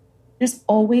 There's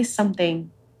always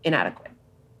something inadequate.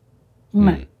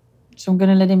 Right. So I'm going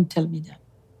to let him tell me that.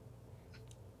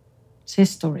 It's his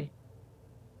story.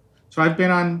 So I've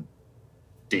been on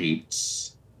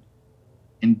dates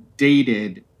and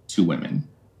dated 2 women.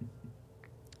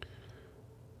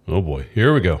 Oh boy.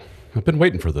 Here we go. I've been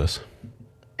waiting for this.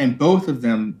 And both of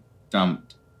them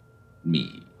dumped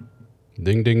me.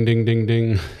 Ding, ding, ding, ding,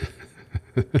 ding.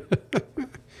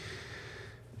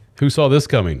 Who saw this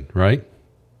coming, right?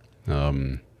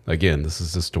 Again, this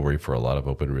is a story for a lot of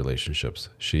open relationships.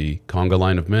 She, conga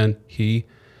line of men. He,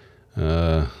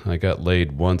 I got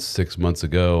laid once 6 months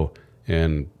ago,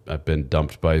 and I've been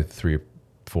dumped by 3 or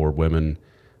 4 women.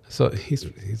 So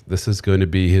this is going to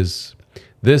be his.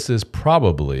 This is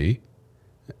probably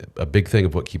a big thing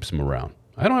of what keeps him around.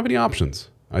 I don't have any options.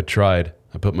 I tried.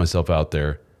 I put myself out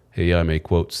there. Hey, I'm a,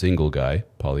 quote, single guy,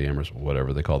 polyamorous,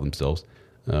 whatever they call themselves.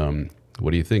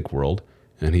 What do you think, world?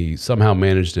 And he somehow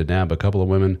managed to nab a couple of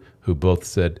women who both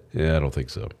said, yeah, I don't think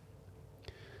so.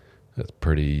 That's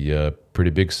pretty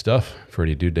big stuff for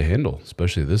any dude to handle,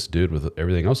 especially this dude with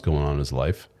everything else going on in his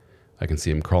life. I can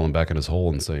see him crawling back in his hole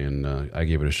and saying, I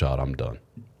gave it a shot, I'm done.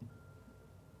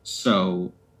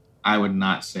 So I would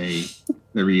not say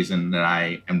the reason that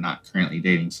I am not currently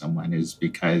dating someone is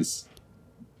because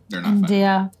they're not And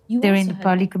fun. they're in the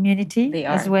poly community They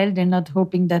as are. well. They're not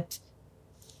hoping that.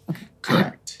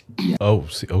 Correct. Oh,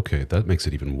 see, okay, that makes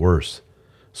it even worse.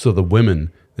 So the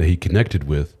women that he connected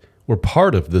with were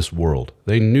part of this world.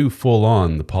 They knew full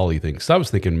on the poly thing. Because I was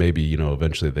thinking maybe,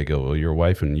 eventually they go, oh, your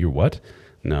wife and you're what?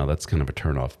 No, that's kind of a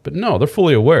turnoff. But no, they're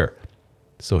fully aware.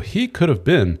 So he could have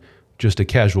been just a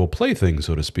casual plaything,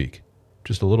 so to speak.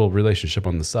 Just a little relationship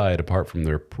on the side apart from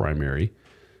their primary.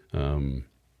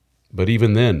 But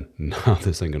even then, no,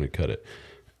 this ain't going to cut it.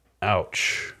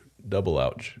 Ouch. Double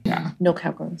ouch. Yeah. No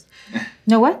cowgirls.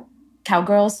 No what?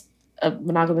 Cowgirls, a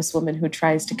monogamous woman who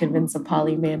tries to convince a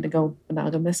poly man to go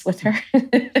monogamous with her.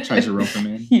 Tries to rope them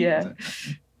in. Yeah.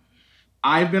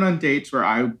 I've been on dates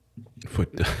where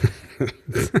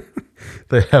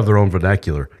They have their own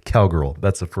vernacular. Cowgirl.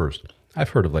 That's the first. I've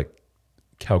heard of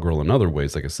cowgirl in other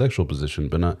ways, like a sexual position,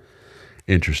 but not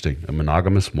interesting. A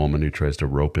monogamous woman who tries to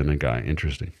rope in a guy.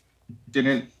 Interesting.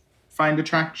 didn't find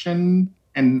attraction,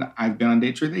 and I've been on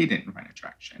dates where they didn't find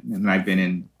attraction, and I've been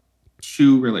in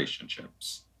 2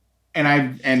 relationships, and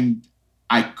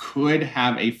I could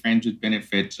have a friends with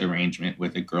benefits arrangement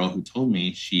with a girl who told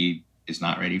me she is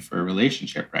not ready for a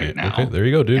relationship right now. Okay, there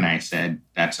you go, dude. And I said,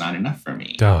 that's not enough for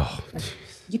me. Oh,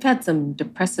 You've had some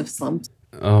depressive slumps.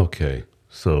 okay.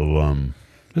 So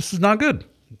this is not good.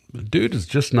 The dude is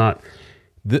just not.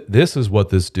 This is what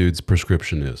this dude's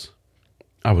prescription is.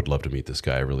 I would love to meet this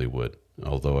guy. I really would.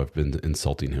 Although I've been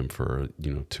insulting him for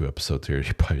 2 episodes here,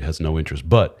 he probably has no interest.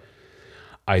 But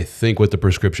I think what the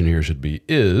prescription here should be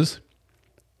is,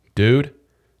 dude,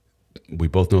 we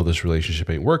both know this relationship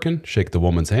ain't working. Shake the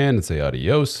woman's hand and say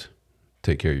adios.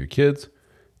 Take care of your kids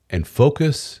and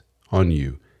focus on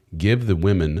you. Give the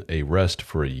women a rest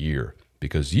for a year,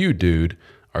 because you, dude,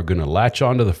 are going to latch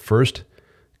onto the first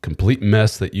complete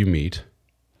mess that you meet,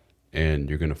 and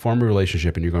you're going to form a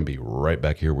relationship, and you're going to be right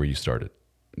back here where you started.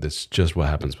 That's just what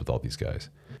happens with all these guys.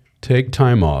 Take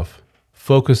time off,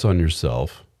 focus on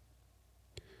yourself.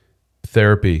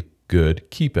 Therapy, good,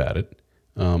 keep at it.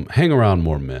 Hang around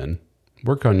more men.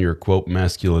 Work on your, quote,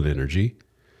 masculine energy.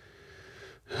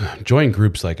 Join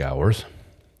groups like ours.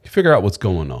 Figure out what's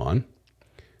going on.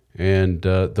 And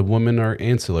the women are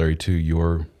ancillary to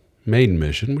your main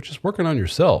mission, which is working on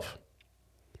yourself.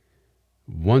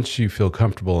 Once you feel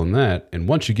comfortable in that, and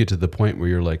once you get to the point where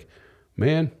you're like,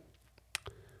 man,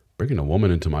 bringing a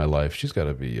woman into my life, she's got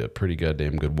to be a pretty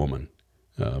goddamn good woman.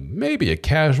 Maybe a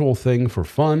casual thing for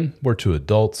fun. We're two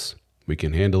adults. We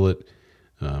can handle it.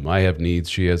 I have needs.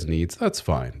 She has needs. That's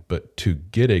fine. But to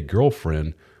get a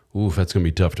girlfriend, oof, that's going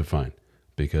to be tough to find,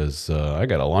 because I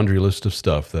got a laundry list of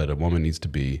stuff that a woman needs to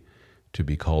be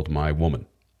called my woman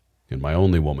and my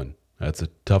only woman. That's a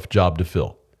tough job to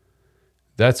fill.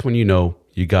 That's when you know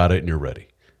you got it and you're ready.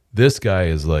 This guy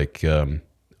is like, a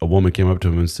woman came up to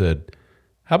him and said,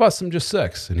 how about some just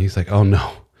sex? And he's like, oh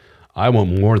no, I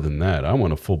want more than that. I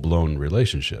want a full-blown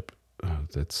relationship.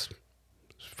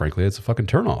 Frankly, it's a fucking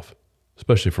turnoff,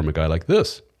 especially from a guy like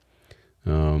this.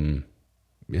 Yeah,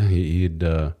 he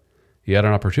had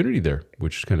an opportunity there,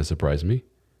 which kind of surprised me,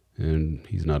 and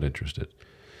he's not interested.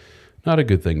 Not a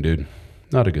good thing, dude.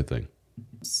 Not a good thing.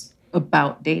 It's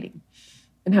about dating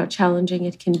and how challenging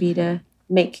it can be to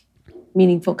make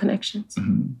meaningful connections.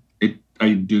 Mm-hmm.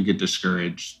 I do get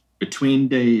discouraged between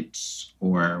dates,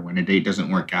 or when a date doesn't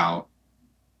work out.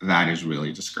 That is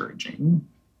really discouraging.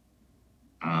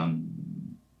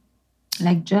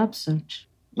 Like job search.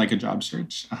 Like a job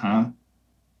search. And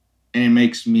it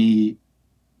makes me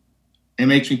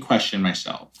question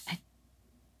myself.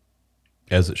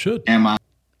 As it should. Am I?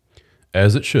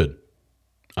 As it should.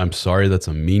 I'm sorry that's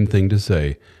a mean thing to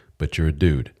say, but you're a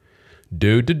dude.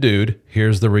 Dude to dude,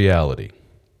 here's the reality.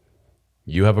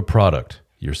 You have a product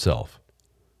yourself.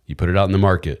 You put it out in the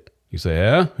market. You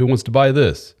say, who wants to buy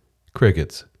this?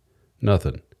 Crickets.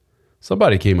 Nothing.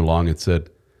 Somebody came along and said,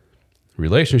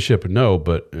 relationship, no,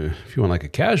 but if you want like a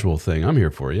casual thing, I'm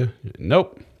here for you.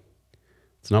 Nope.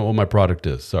 It's not what my product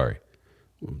is. Sorry.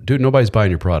 Dude, nobody's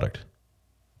buying your product.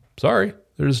 Sorry,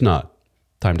 they're just not.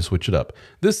 Time to switch it up.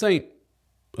 This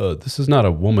is not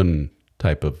a woman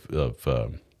type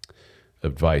of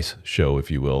advice show,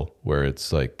 if you will, where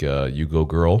it's like, you go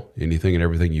girl, anything and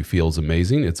everything you feel is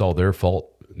amazing. It's all their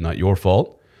fault, not your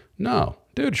fault. No,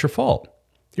 dude, it's your fault.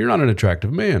 You're not an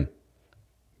attractive man.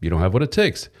 You don't have what it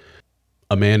takes.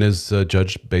 A man is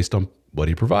judged based on what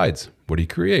he provides, what he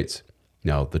creates.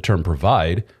 Now, the term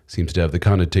provide seems to have the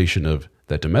connotation of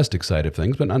that domestic side of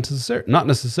things, but not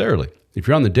necessarily. If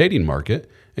you're on the dating market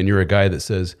and you're a guy that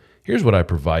says, here's what I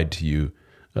provide to you,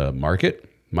 market,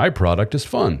 my product is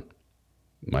fun.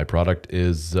 My product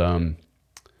is low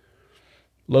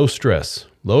stress,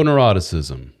 low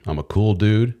neuroticism. I'm a cool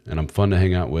dude and I'm fun to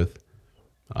hang out with.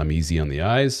 I'm easy on the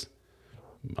eyes.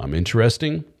 I'm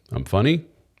interesting. I'm funny.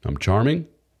 I'm charming.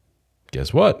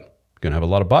 Guess what? Gonna have a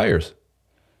lot of buyers.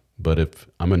 But if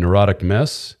I'm a neurotic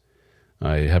mess,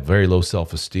 I have very low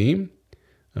self-esteem.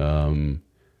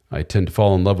 I tend to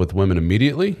fall in love with women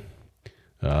immediately.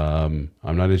 I'm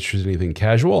not interested in anything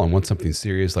casual. I want something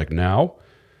serious like now.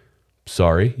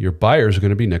 Sorry, your buyers are going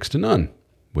to be next to none,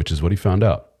 which is what he found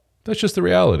out. That's just the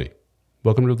reality.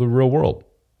 Welcome to the real world.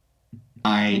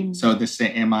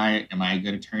 Am I a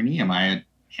good attorney? Am I a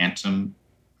handsome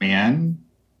man?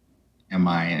 Am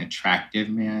I an attractive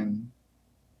man?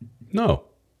 No.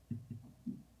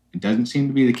 It doesn't seem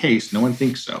to be the case. No one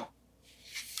thinks so.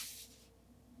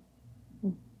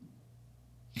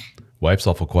 Wife's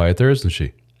awful quiet there, isn't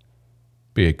she?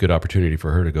 Be a good opportunity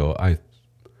for her to go,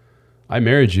 I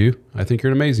married you. I think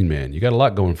you're an amazing man. You got a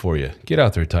lot going for you. Get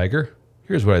out there, Tiger.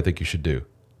 Here's what I think you should do.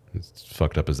 As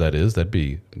fucked up as that is, that'd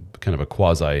be kind of a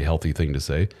quasi-healthy thing to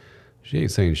say. She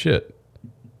ain't saying shit.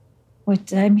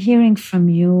 What I'm hearing from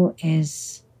you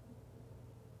is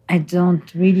I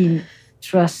don't really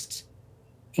trust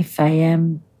if I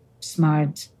am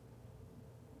smart,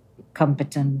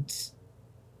 competent,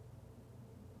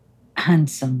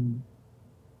 handsome,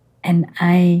 and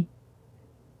I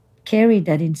carry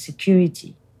that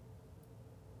insecurity.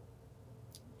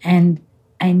 And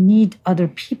I need other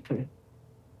people.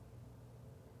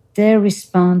 Their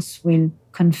response will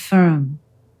confirm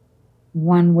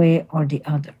one way or the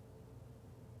other.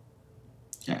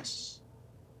 Yes.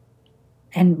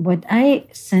 And what I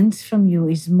sense from you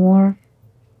is more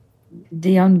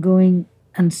the ongoing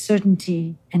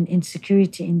uncertainty and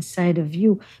insecurity inside of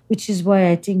you, which is why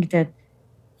I think that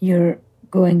you're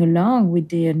going along with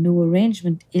their new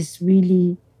arrangement is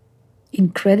really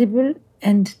incredible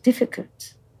and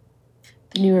difficult.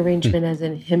 The new arrangement as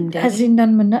in him dating? As in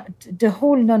the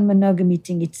whole non-monogamy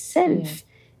thing itself. Yeah.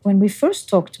 When we first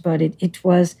talked about it, it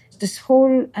was this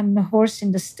whole, I'm a horse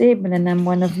in the stable and I'm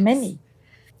one of many.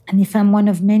 And if I'm one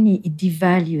of many, it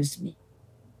devalues me.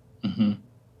 Mm-hmm.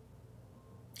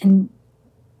 And,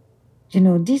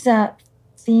 these are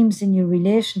themes in your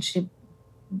relationship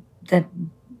that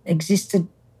existed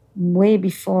way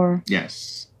before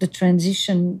Yes. the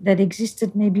transition, that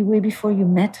existed maybe way before you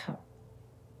met her.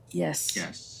 Yes.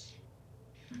 Yes.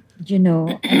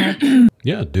 And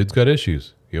Yeah, dude's got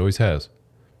issues. He always has.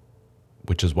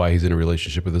 Which is why he's in a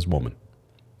relationship with this woman.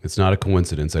 It's not a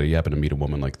coincidence that he happened to meet a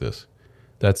woman like this.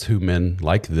 That's who men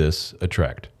like this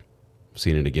attract. I've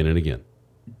seen it again and again.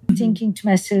 thinking to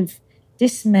myself,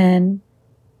 this man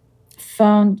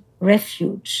found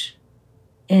refuge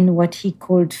in what he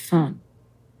called fun.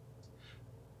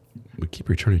 We keep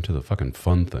returning to the fucking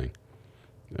fun thing.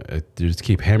 They just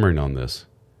keep hammering on this.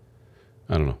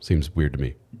 I don't know. Seems weird to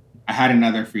me. I had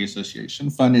another free association.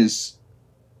 Fun is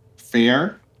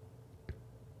fair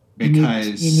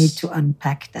because You need to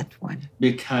unpack that one.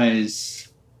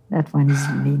 because That one is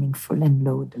meaningful and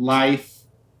loaded.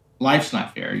 life's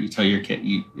not fair. You tell your kid,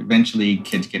 eventually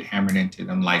kids get hammered into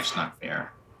them. Life's not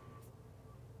fair.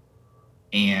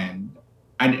 And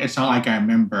it's not like I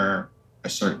remember a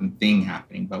certain thing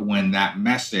happening, but when that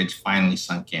message finally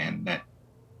sunk in that,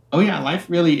 oh yeah, life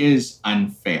really is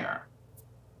unfair.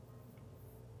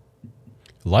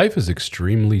 Life is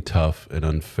extremely tough and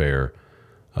unfair,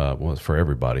 well, for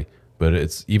everybody, but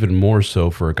it's even more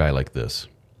so for a guy like this.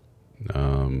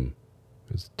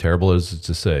 As terrible as it's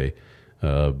to say,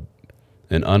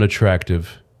 an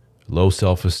unattractive, low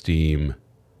self-esteem,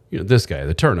 this guy,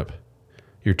 the turnip.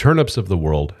 Your turnips of the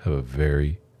world have a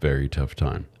very, very tough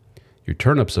time. Your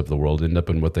turnips of the world end up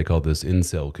in what they call this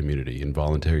incel community,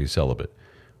 involuntary celibate,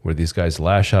 where these guys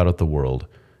lash out at the world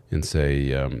and say,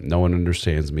 no one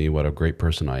understands me, what a great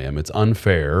person I am. It's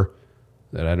unfair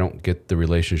that I don't get the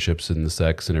relationships and the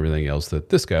sex and everything else that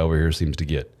this guy over here seems to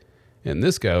get. And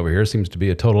this guy over here seems to be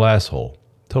a total asshole,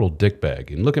 total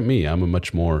dickbag. And look at me, I'm a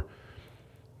much more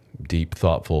deep,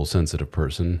 thoughtful, sensitive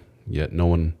person, yet no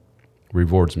one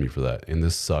rewards me for that. And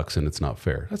this sucks and it's not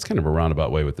fair. That's kind of a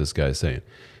roundabout way what this guy is saying.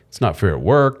 It's not fair at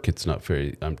work. It's not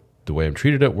fair. The way I'm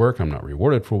treated at work, I'm not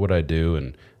rewarded for what I do.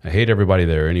 And I hate everybody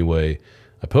there anyway.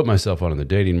 I put myself out on the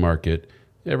dating market.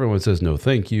 Everyone says no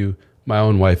thank you. My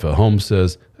own wife at home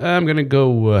says, I'm going to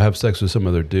go have sex with some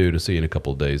other dude to see you in a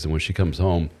couple of days. And when she comes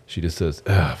home, she just says,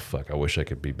 fuck, I wish I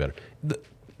could be better.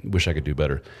 Wish I could do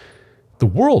better. The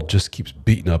world just keeps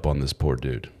beating up on this poor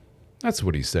dude. That's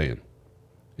what he's saying.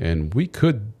 And we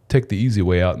could take the easy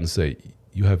way out and say,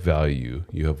 you have value,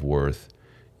 you have worth,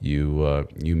 you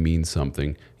mean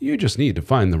something. You just need to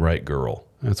find the right girl.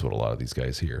 That's what a lot of these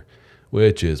guys hear,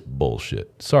 which is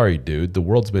bullshit. Sorry, dude. The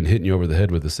world's been hitting you over the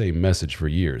head with the same message for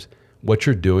years. What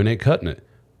you're doing ain't cutting it.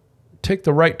 Take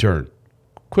the right turn.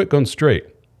 Quit going straight.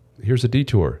 Here's a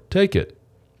detour. Take it.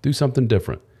 Do something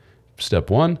different.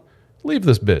 Step one, leave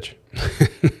this bitch.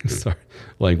 Sorry,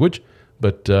 language.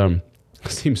 But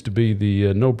seems to be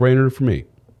the no-brainer for me.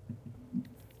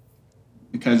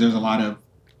 Because there's a lot of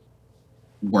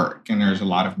work and there's a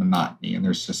lot of monotony and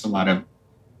there's just a lot of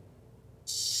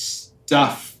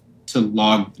stuff to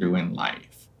log through in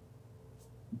life.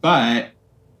 But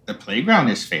the playground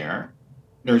is fair.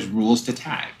 There's rules to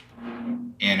tag.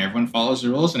 And everyone follows the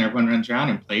rules and everyone runs around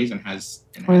and plays and has...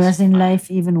 Whereas in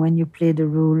life, even when you play the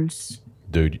rules...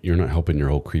 Dude, you're not helping your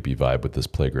whole creepy vibe with this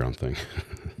playground thing.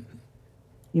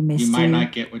 You might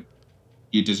not get what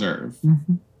you deserve.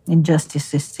 Mm-hmm.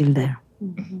 Injustice is still there.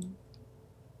 Mm-hmm.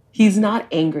 He's not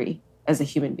angry as a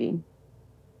human being.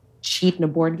 Cheat in a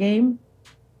board game?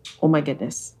 Oh my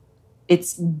goodness.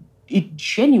 It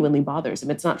genuinely bothers him.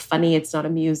 It's not funny. It's not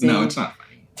amusing. No, it's not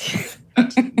funny.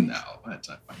 That's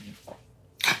not funny at all.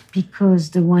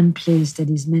 Because the one place that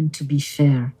is meant to be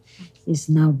fair is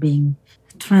now being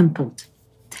trampled.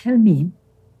 Tell me,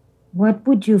 what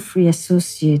would you free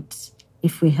associate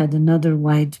if we had another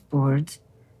whiteboard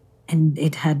and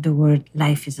it had the word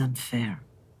life is unfair?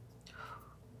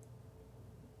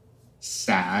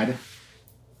 Sad.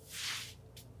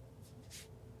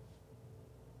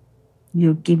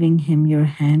 You're giving him your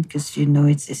hand because you know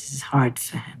this is hard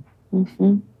for him.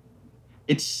 Mm-hmm.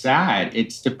 It's sad.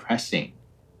 It's depressing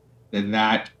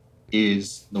that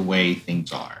is the way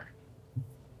things are.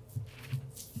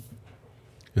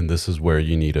 And this is where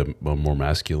you need a more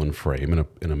masculine frame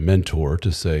and a mentor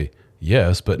to say,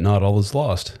 yes, but not all is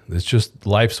lost. It's just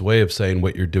life's way of saying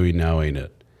what you're doing now ain't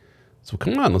it. So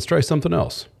come on, let's try something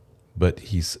else. but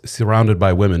he's surrounded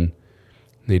by women.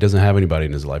 And he doesn't have anybody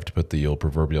in his life to put the old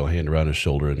proverbial hand around his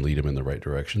shoulder and lead him in the right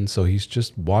direction. So he's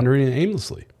just wandering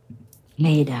aimlessly.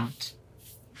 Lay it out.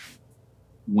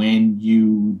 When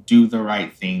you do the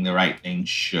right thing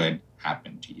should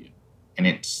happen to you. And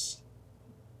it's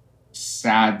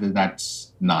sad that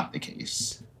that's not the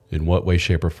case. In what way,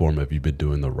 shape, or form have you been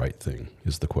doing the right thing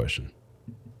is the question.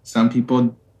 Some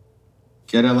people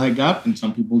get a leg up and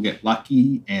some people get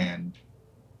lucky, and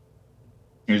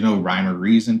there's no rhyme or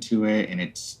reason to it, and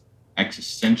it's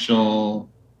existential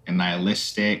and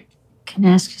nihilistic. Can I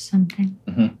ask you something?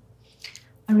 Mhm.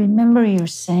 I remember you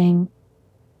saying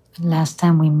last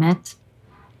time we met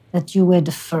that you were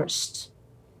the first.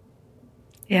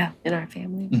 Yeah, in our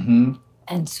family. Mm-hmm.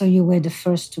 And so you were the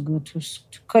first to go to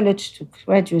college, to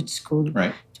graduate school,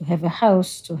 Right. to have a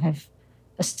house, to have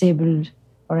a stable,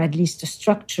 or at least a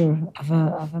structure of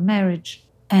a marriage.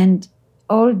 And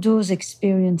all those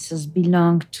experiences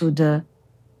belong to the,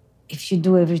 if you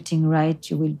do everything right,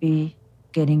 you will be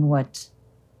getting what?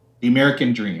 The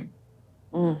American dream.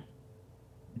 Mm.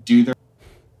 Do the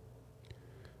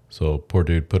So poor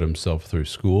dude put himself through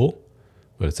school,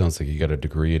 but it sounds like he got a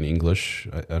degree in English.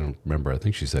 I don't remember. I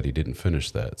think she said he didn't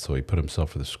finish that. So he put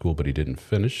himself through the school, but he didn't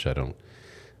finish. I don't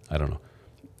know.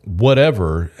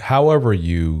 Whatever, however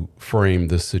you frame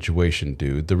this situation,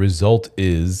 dude, the result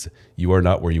is you are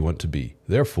not where you want to be.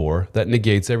 Therefore, that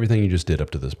negates everything you just did up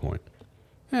to this point.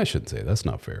 I shouldn't say that's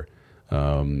not fair.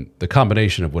 The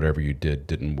combination of whatever you did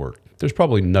didn't work. There's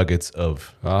probably nuggets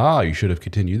of, you should have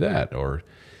continued that. Or,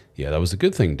 yeah, that was a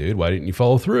good thing, dude. Why didn't you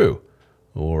follow through?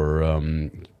 Or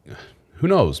who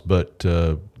knows? But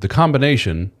the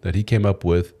combination that he came up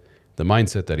with, the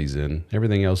mindset that he's in,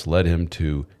 everything else led him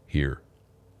to here.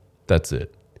 That's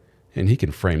it. And he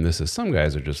can frame this as some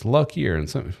guys are just luckier and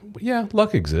some, yeah,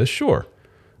 luck exists, sure.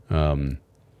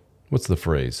 What's the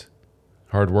phrase?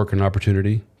 Hard work and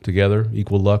opportunity together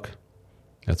equal luck.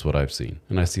 That's what I've seen.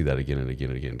 And I see that again and again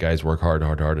and again. Guys work hard,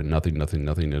 and nothing.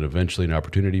 And eventually an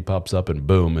opportunity pops up and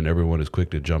boom, and everyone is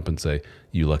quick to jump and say,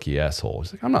 you lucky asshole.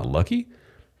 He's like, I'm not lucky.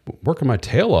 Working my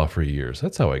tail off for years.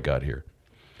 That's how I got here.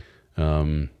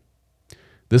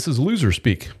 This is loser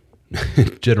speak.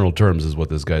 In general terms is what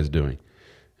this guy's doing.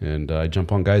 And I jump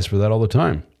on guys for that all the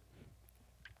time.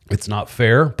 It's not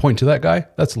fair. Point to that guy.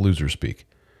 That's loser speak.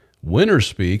 Winner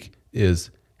speak is,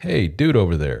 hey, dude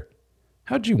over there,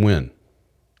 how'd you win?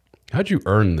 How'd you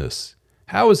earn this?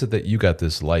 How is it that you got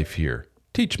this life here?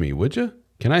 Teach me, would you?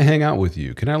 Can I hang out with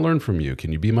you? Can I learn from you?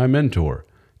 Can you be my mentor?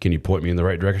 Can you point me in the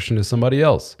right direction to somebody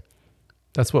else?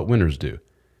 That's what winners do.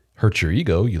 Hurt your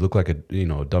ego. You look like a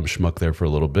dumb schmuck there for a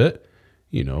little bit,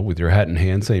 with your hat in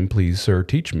hand saying, please, sir,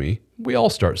 teach me. We all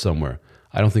start somewhere.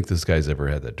 I don't think this guy's ever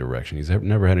had that direction. He's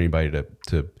never had anybody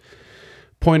to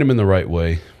point him in the right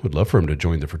way. Would love for him to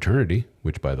join the fraternity,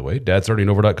 which, by the way,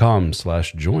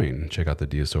 dadstartingover.com/join. Check out the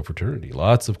DSO fraternity.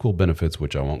 Lots of cool benefits,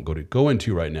 which I won't go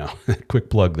into right now. Quick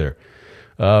plug there.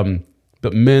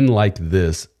 But men like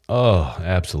this,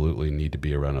 absolutely need to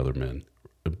be around other men,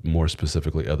 more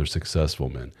specifically, other successful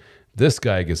men. This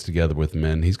guy gets together with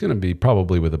men. He's going to be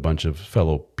probably with a bunch of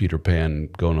fellow Peter Pan,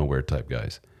 go nowhere type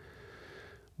guys,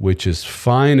 which is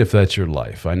fine if that's your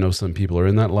life. I know some people are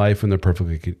in that life and they're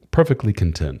perfectly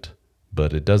content,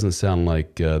 but it doesn't sound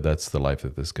like that's the life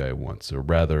that this guy wants, or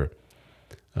rather,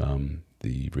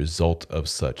 the result of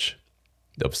said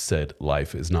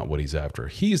life is not what he's after.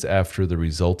 He's after the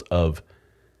result of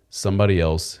somebody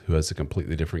else who has a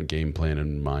completely different game plan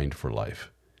in mind for life.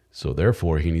 So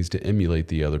therefore, he needs to emulate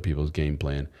the other people's game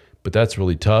plan. But that's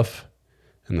really tough,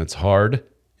 and that's hard,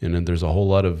 and then there's a whole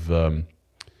lot of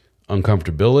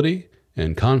uncomfortability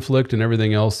and conflict and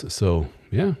everything else. So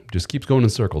yeah, just keeps going in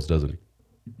circles, doesn't he?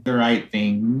 the right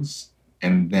things,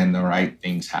 and then the right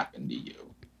things happen to you.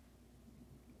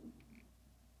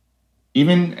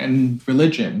 Even and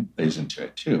religion plays into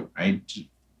it too, right?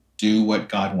 Do what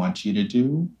God wants you to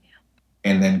do,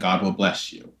 and then God will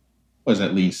bless you. Was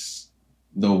at least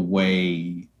the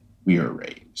way we were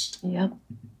raised. Yep.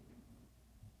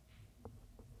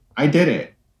 I did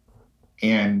it,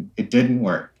 and it didn't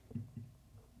work.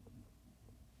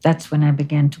 That's when I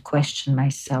began to question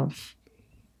myself.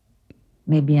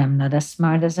 Maybe I'm not as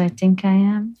smart as I think I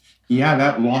am. Yeah,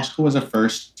 that law school was the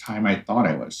first time I thought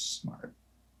I was smart,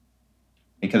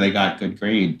 because I got good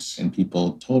grades and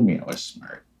people told me I was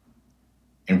smart.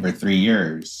 And for 3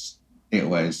 years, it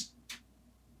was,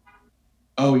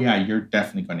 oh yeah, you're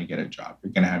definitely going to get a job.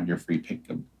 You're going to have your free pick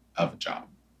of a job.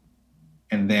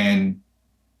 And then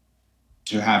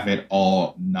to have it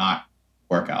all not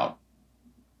work out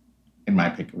in my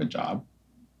pick of a job,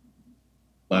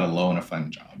 let alone a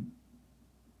fun job,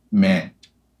 meant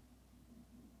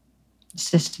The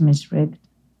system is rigged.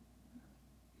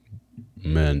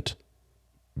 Meant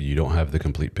you don't have the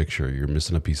complete picture. You're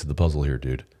missing a piece of the puzzle here,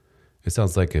 dude. It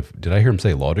sounds like did I hear him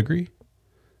say law degree?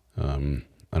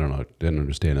 I don't know. Didn't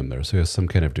understand him there. So he has some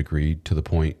kind of degree to the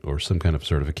point or some kind of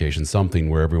certification, something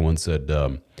where everyone said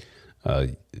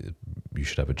you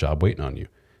should have a job waiting on you.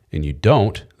 And you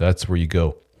don't. That's where you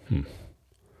go,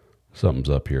 something's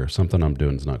up here. Something I'm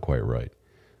doing is not quite right.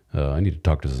 I need to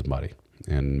talk to somebody.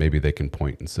 And maybe they can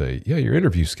point and say, yeah, your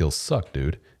interview skills suck,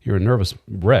 dude. You're a nervous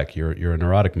wreck. You're a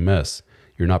neurotic mess.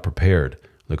 You're not prepared.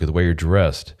 Look at the way you're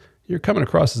dressed. You're coming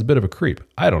across as a bit of a creep.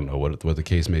 I don't know what the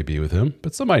case may be with him,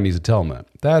 but somebody needs to tell him that.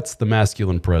 That's the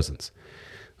masculine presence.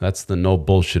 That's the no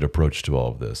bullshit approach to all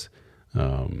of this.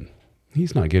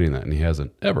 He's not getting that, and he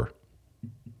hasn't ever.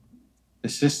 The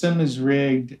system is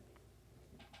rigged.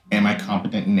 Am I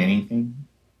competent in anything?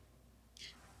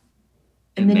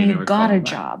 And then they you never got called a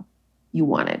back. job you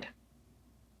wanted.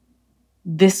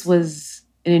 This was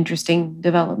an interesting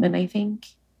development, I think.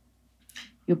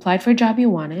 You applied for a job you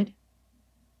wanted.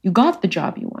 You got the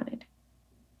job you wanted.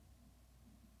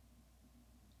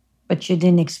 But you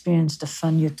didn't experience the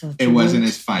fun you thought. It you wasn't would.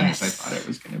 as fun as I Yes. thought it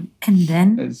was going to be.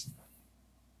 And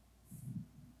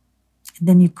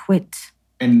then you quit.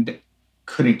 And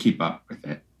couldn't keep up with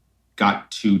it. Got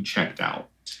too checked out.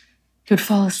 You would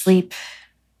fall asleep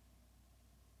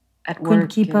at work. Couldn't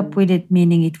keep up with it,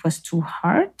 meaning it was too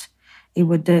hard, it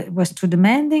was too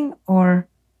demanding, or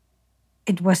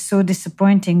it was so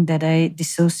disappointing that I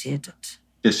dissociated.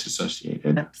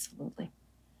 Disassociated. Absolutely.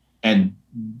 And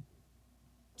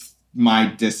my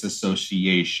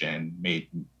disassociation made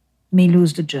Me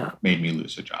lose the job. me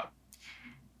lose a job.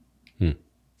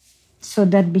 So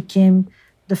that became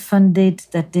the fun date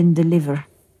that didn't deliver.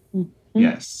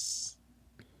 Yes.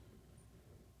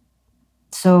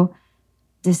 So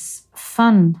this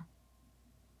fun,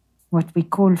 what we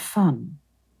call fun,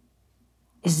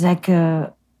 is like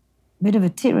a bit of a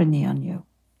tyranny on you.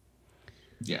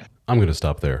 Yeah. I'm going to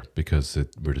stop there because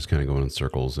we're just kind of going in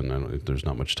circles, and there's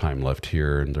not much time left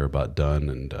here, and they're about done.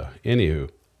 And anywho,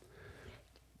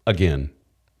 again,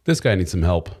 this guy needs some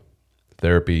help,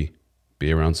 therapy,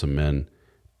 be around some men.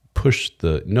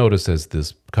 Notice as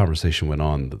this conversation went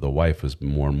on, the wife was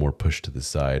more and more pushed to the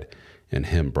side, and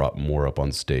him brought more up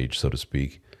on stage, so to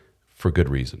speak, for good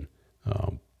reason.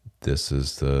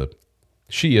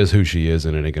 She is who she is,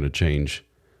 and it ain't going to change.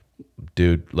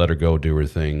 Dude, let her go, do her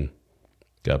thing.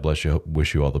 God bless you.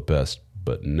 Wish you all the best.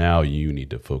 But now you need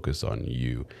to focus on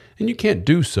you. And you can't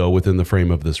do so within the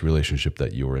frame of this relationship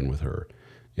that you were in with her.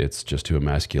 It's just too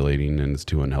emasculating and it's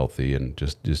too unhealthy and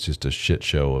it's just a shit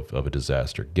show of a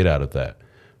disaster. Get out of that.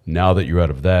 Now that you're out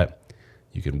of that,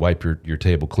 you can wipe your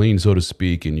table clean, so to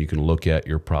speak, and you can look at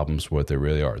your problems for what they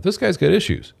really are. This guy's got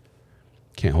issues.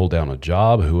 Can't hold down a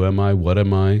job. Who am I? What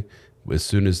am I? As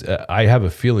soon as I have a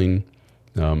feeling,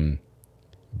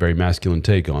 very masculine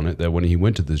take on it, that when he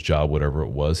went to this job, whatever it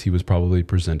was, he was probably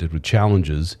presented with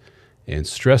challenges and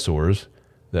stressors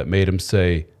that made him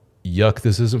say, yuck,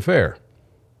 this isn't fair.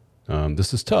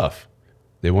 This is tough.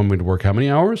 They want me to work how many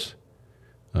hours?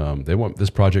 They want this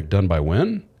project done by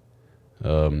when?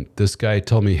 This guy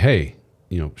told me, hey,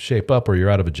 shape up or you're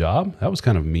out of a job. That was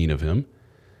kind of mean of him.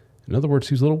 In other words,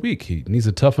 he's a little weak. He needs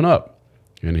to toughen up.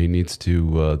 And he needs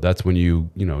to, that's when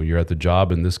you're at the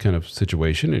job in this kind of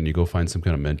situation and you go find some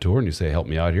kind of mentor and you say, help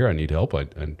me out here. I need help.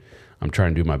 I'm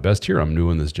trying to do my best here. I'm new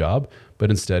in this job.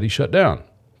 But instead he shut down.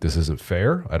 This isn't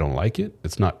fair. I don't like it.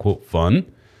 It's not, quote,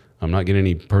 fun. I'm not getting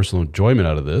any personal enjoyment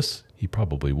out of this. He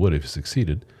probably would if he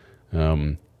succeeded.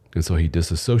 And so he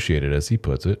disassociated, as he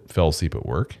puts it, fell asleep at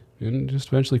work and just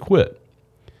eventually quit.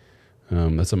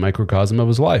 That's a microcosm of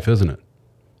his life, isn't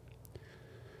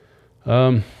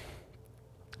it?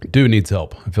 Dude needs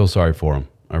help. I feel sorry for him.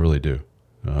 I really do.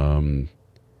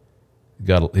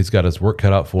 He's got his work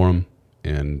cut out for him,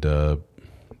 and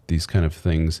these kind of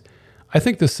things. I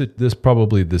think this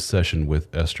session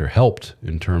with Esther helped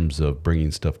in terms of bringing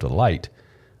stuff to light,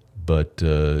 but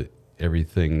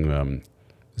everything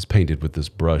is painted with this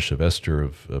brush of Esther,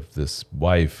 of this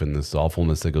wife, and this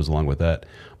awfulness that goes along with that.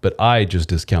 But I just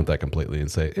discount that completely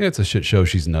and say, it's a shit show.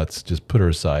 She's nuts. Just put her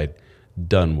aside.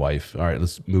 Done, wife. All right,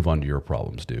 let's move on to your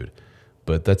problems, dude.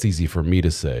 But that's easy for me to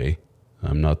say.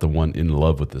 I'm not the one in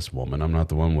love with this woman. I'm not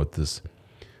the one with this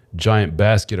giant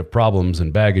basket of problems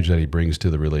and baggage that he brings to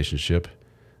the relationship.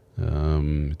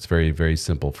 It's very, very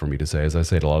simple for me to say. As I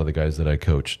say to a lot of the guys that I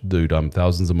coach, dude, I'm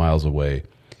thousands of miles away.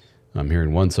 I'm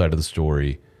hearing one side of the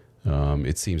story.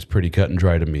 It seems pretty cut and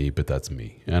dry to me, but that's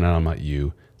me. And I'm not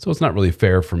you. So it's not really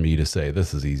fair for me to say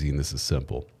this is easy and this is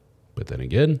simple. But then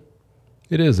again,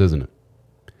 it is, isn't it?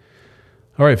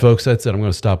 All right, folks, that's it. I'm going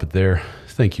to stop it there.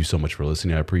 thank you so much for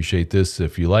listening. I appreciate this.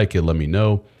 If you like it, let me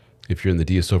know. If you're in the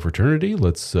DSO fraternity,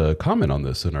 let's comment on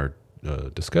this in our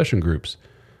discussion groups.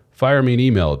 Fire me an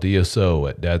email,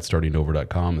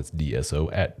 dso@dadstartingover.com. It's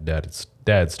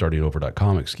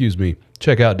dso@dadstartingover.com. Excuse me.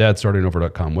 Check out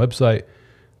dadstartingover.com website.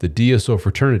 The DSO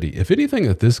fraternity. If anything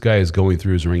that this guy is going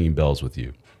through is ringing bells with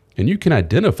you, and you can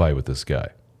identify with this guy,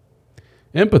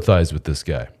 empathize with this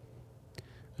guy,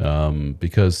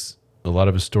 because a lot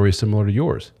of his story is similar to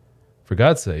yours. For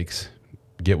God's sakes,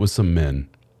 get with some men.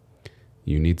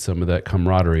 You need some of that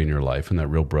camaraderie in your life and that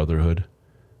real brotherhood.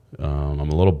 I'm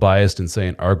a little biased in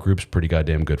saying our group's pretty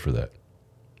goddamn good for that.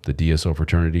 The DSO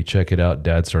fraternity. Check it out,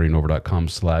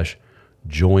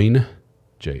 dadstartingover.com/join,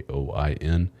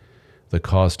 JOIN. The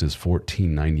cost is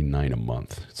 $14.99 a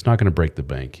month. It's not going to break the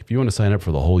bank. If you want to sign up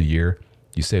for the whole year,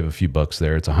 you save a few bucks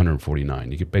there. It's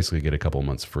 $149. You could basically get a couple of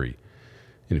months free.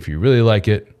 And if you really like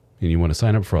it and you want to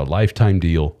sign up for a lifetime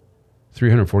deal,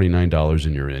 $349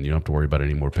 and you're in. You don't have to worry about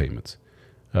any more payments.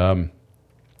 In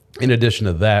addition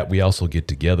to that, we also get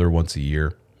together once a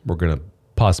year. We're going to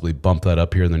possibly bump that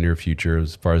up here in the near future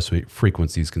as far as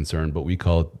frequency is concerned, but we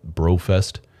call it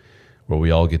BroFest, where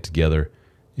we all get together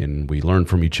and we learn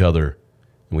from each other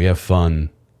and we have fun.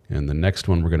 And the next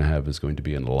one we're going to have is going to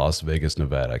be in Las Vegas,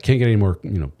 Nevada. I can't get any more,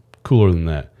 cooler than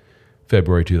that.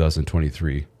 February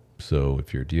 2023. So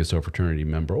if you're a DSO fraternity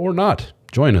member or not,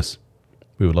 join us.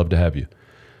 We would love to have you.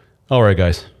 All right,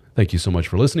 guys. Thank you so much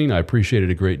for listening. I appreciate it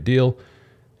a great deal.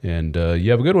 And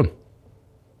you have a good one.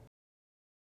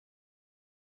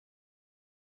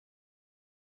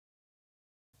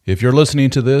 If you're listening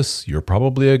to this, you're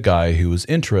probably a guy who is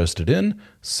interested in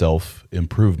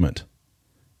self-improvement.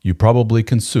 You probably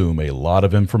consume a lot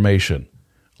of information,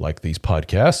 like these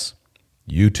podcasts,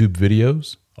 YouTube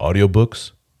videos,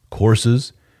 audiobooks,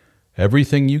 courses,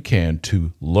 everything you can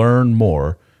to learn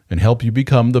more and help you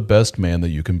become the best man that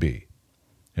you can be.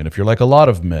 And if you're like a lot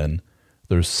of men,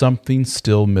 there's something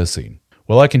still missing.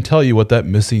 Well, I can tell you what that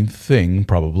missing thing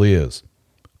probably is.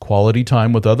 Quality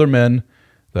time with other men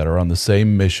that are on the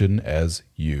same mission as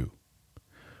you.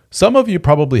 Some of you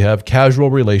probably have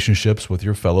casual relationships with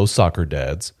your fellow soccer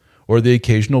dads or the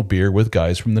occasional beer with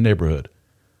guys from the neighborhood,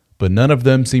 but none of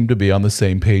them seem to be on the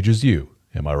same page as you.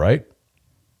 Am I right?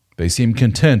 They seem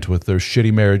content with their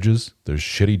shitty marriages, their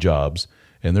shitty jobs,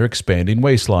 and their expanding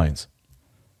waistlines.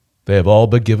 They have all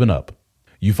but given up.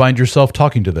 You find yourself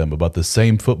talking to them about the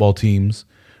same football teams,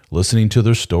 listening to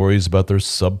their stories about their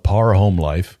subpar home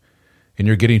life, and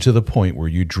you're getting to the point where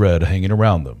you dread hanging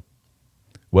around them.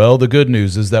 Well, the good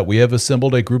news is that we have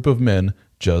assembled a group of men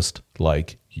just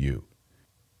like you.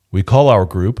 We call our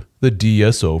group the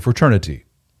DSO Fraternity.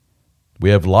 We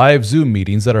have live Zoom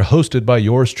meetings that are hosted by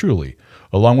yours truly,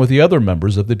 along with the other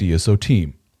members of the DSO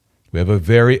team. We have a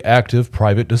very active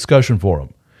private discussion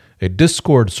forum, a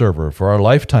Discord server for our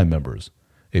lifetime members,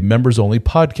 a members-only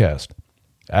podcast,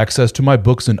 access to my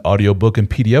books in audiobook and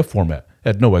PDF format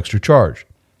at no extra charge,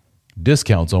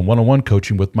 discounts on one-on-one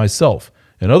coaching with myself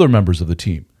and other members of the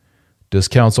team,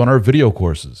 discounts on our video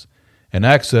courses, and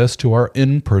access to our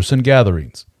in-person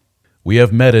gatherings. We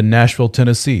have met in Nashville,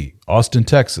 Tennessee, Austin,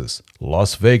 Texas,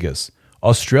 Las Vegas,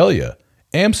 Australia,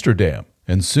 Amsterdam,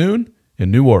 and soon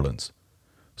in New Orleans.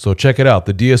 So check it out,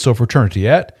 the DSO Fraternity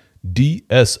at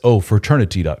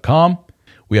dsofraternity.com.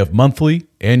 We have monthly,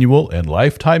 annual, and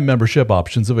lifetime membership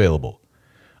options available.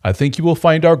 I think you will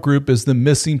find our group is the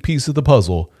missing piece of the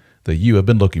puzzle that you have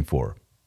been looking for.